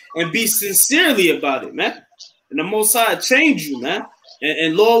names, and be sincerely about it, man. And the Most High change you, man.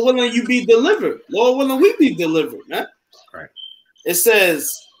 And Lord willing, you be delivered. Lord willing, we be delivered, man. Right. It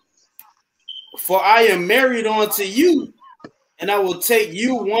says, for I am married unto you, and I will take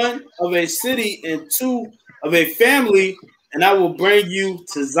you one of a city and two of a family, and I will bring you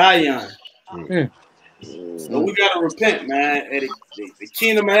to Zion. So we gotta repent, man. The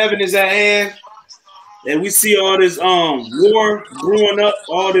kingdom of heaven is at hand, and we see all this war brewing up,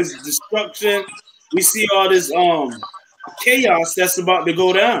 all this destruction. We see all this chaos that's about to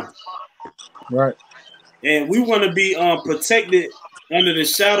go down. Right. And we want to be protected under the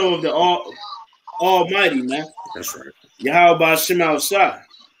shadow of the Almighty, man. That's right. Yahweh Shema Shai.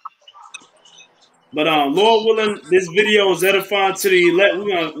 But Lord willing, this video is edifying to the elect.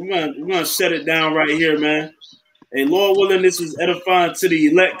 We're gonna shut it down right here, man. And Lord willing, this is edifying to the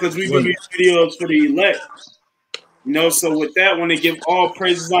elect because we do these videos for the elect. You know, so with that, I want to give all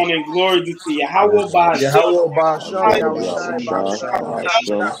praises, honor, and glory to Yahweh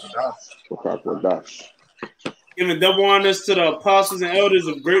giving double honors to the apostles and elders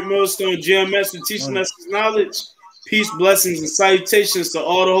of Great Millstone GMS for teaching us his knowledge. Peace, blessings, and salutations to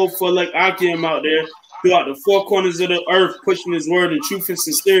all the hopeful elect Akim out there throughout the four corners of the earth, pushing his word in truth and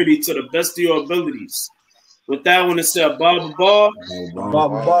sincerity to the best of your abilities. With that, I want to say Baba Ball.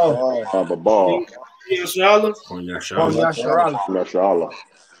 Baba Ball. Yashala. Yashala.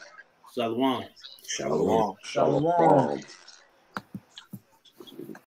 Shalom. Shalom.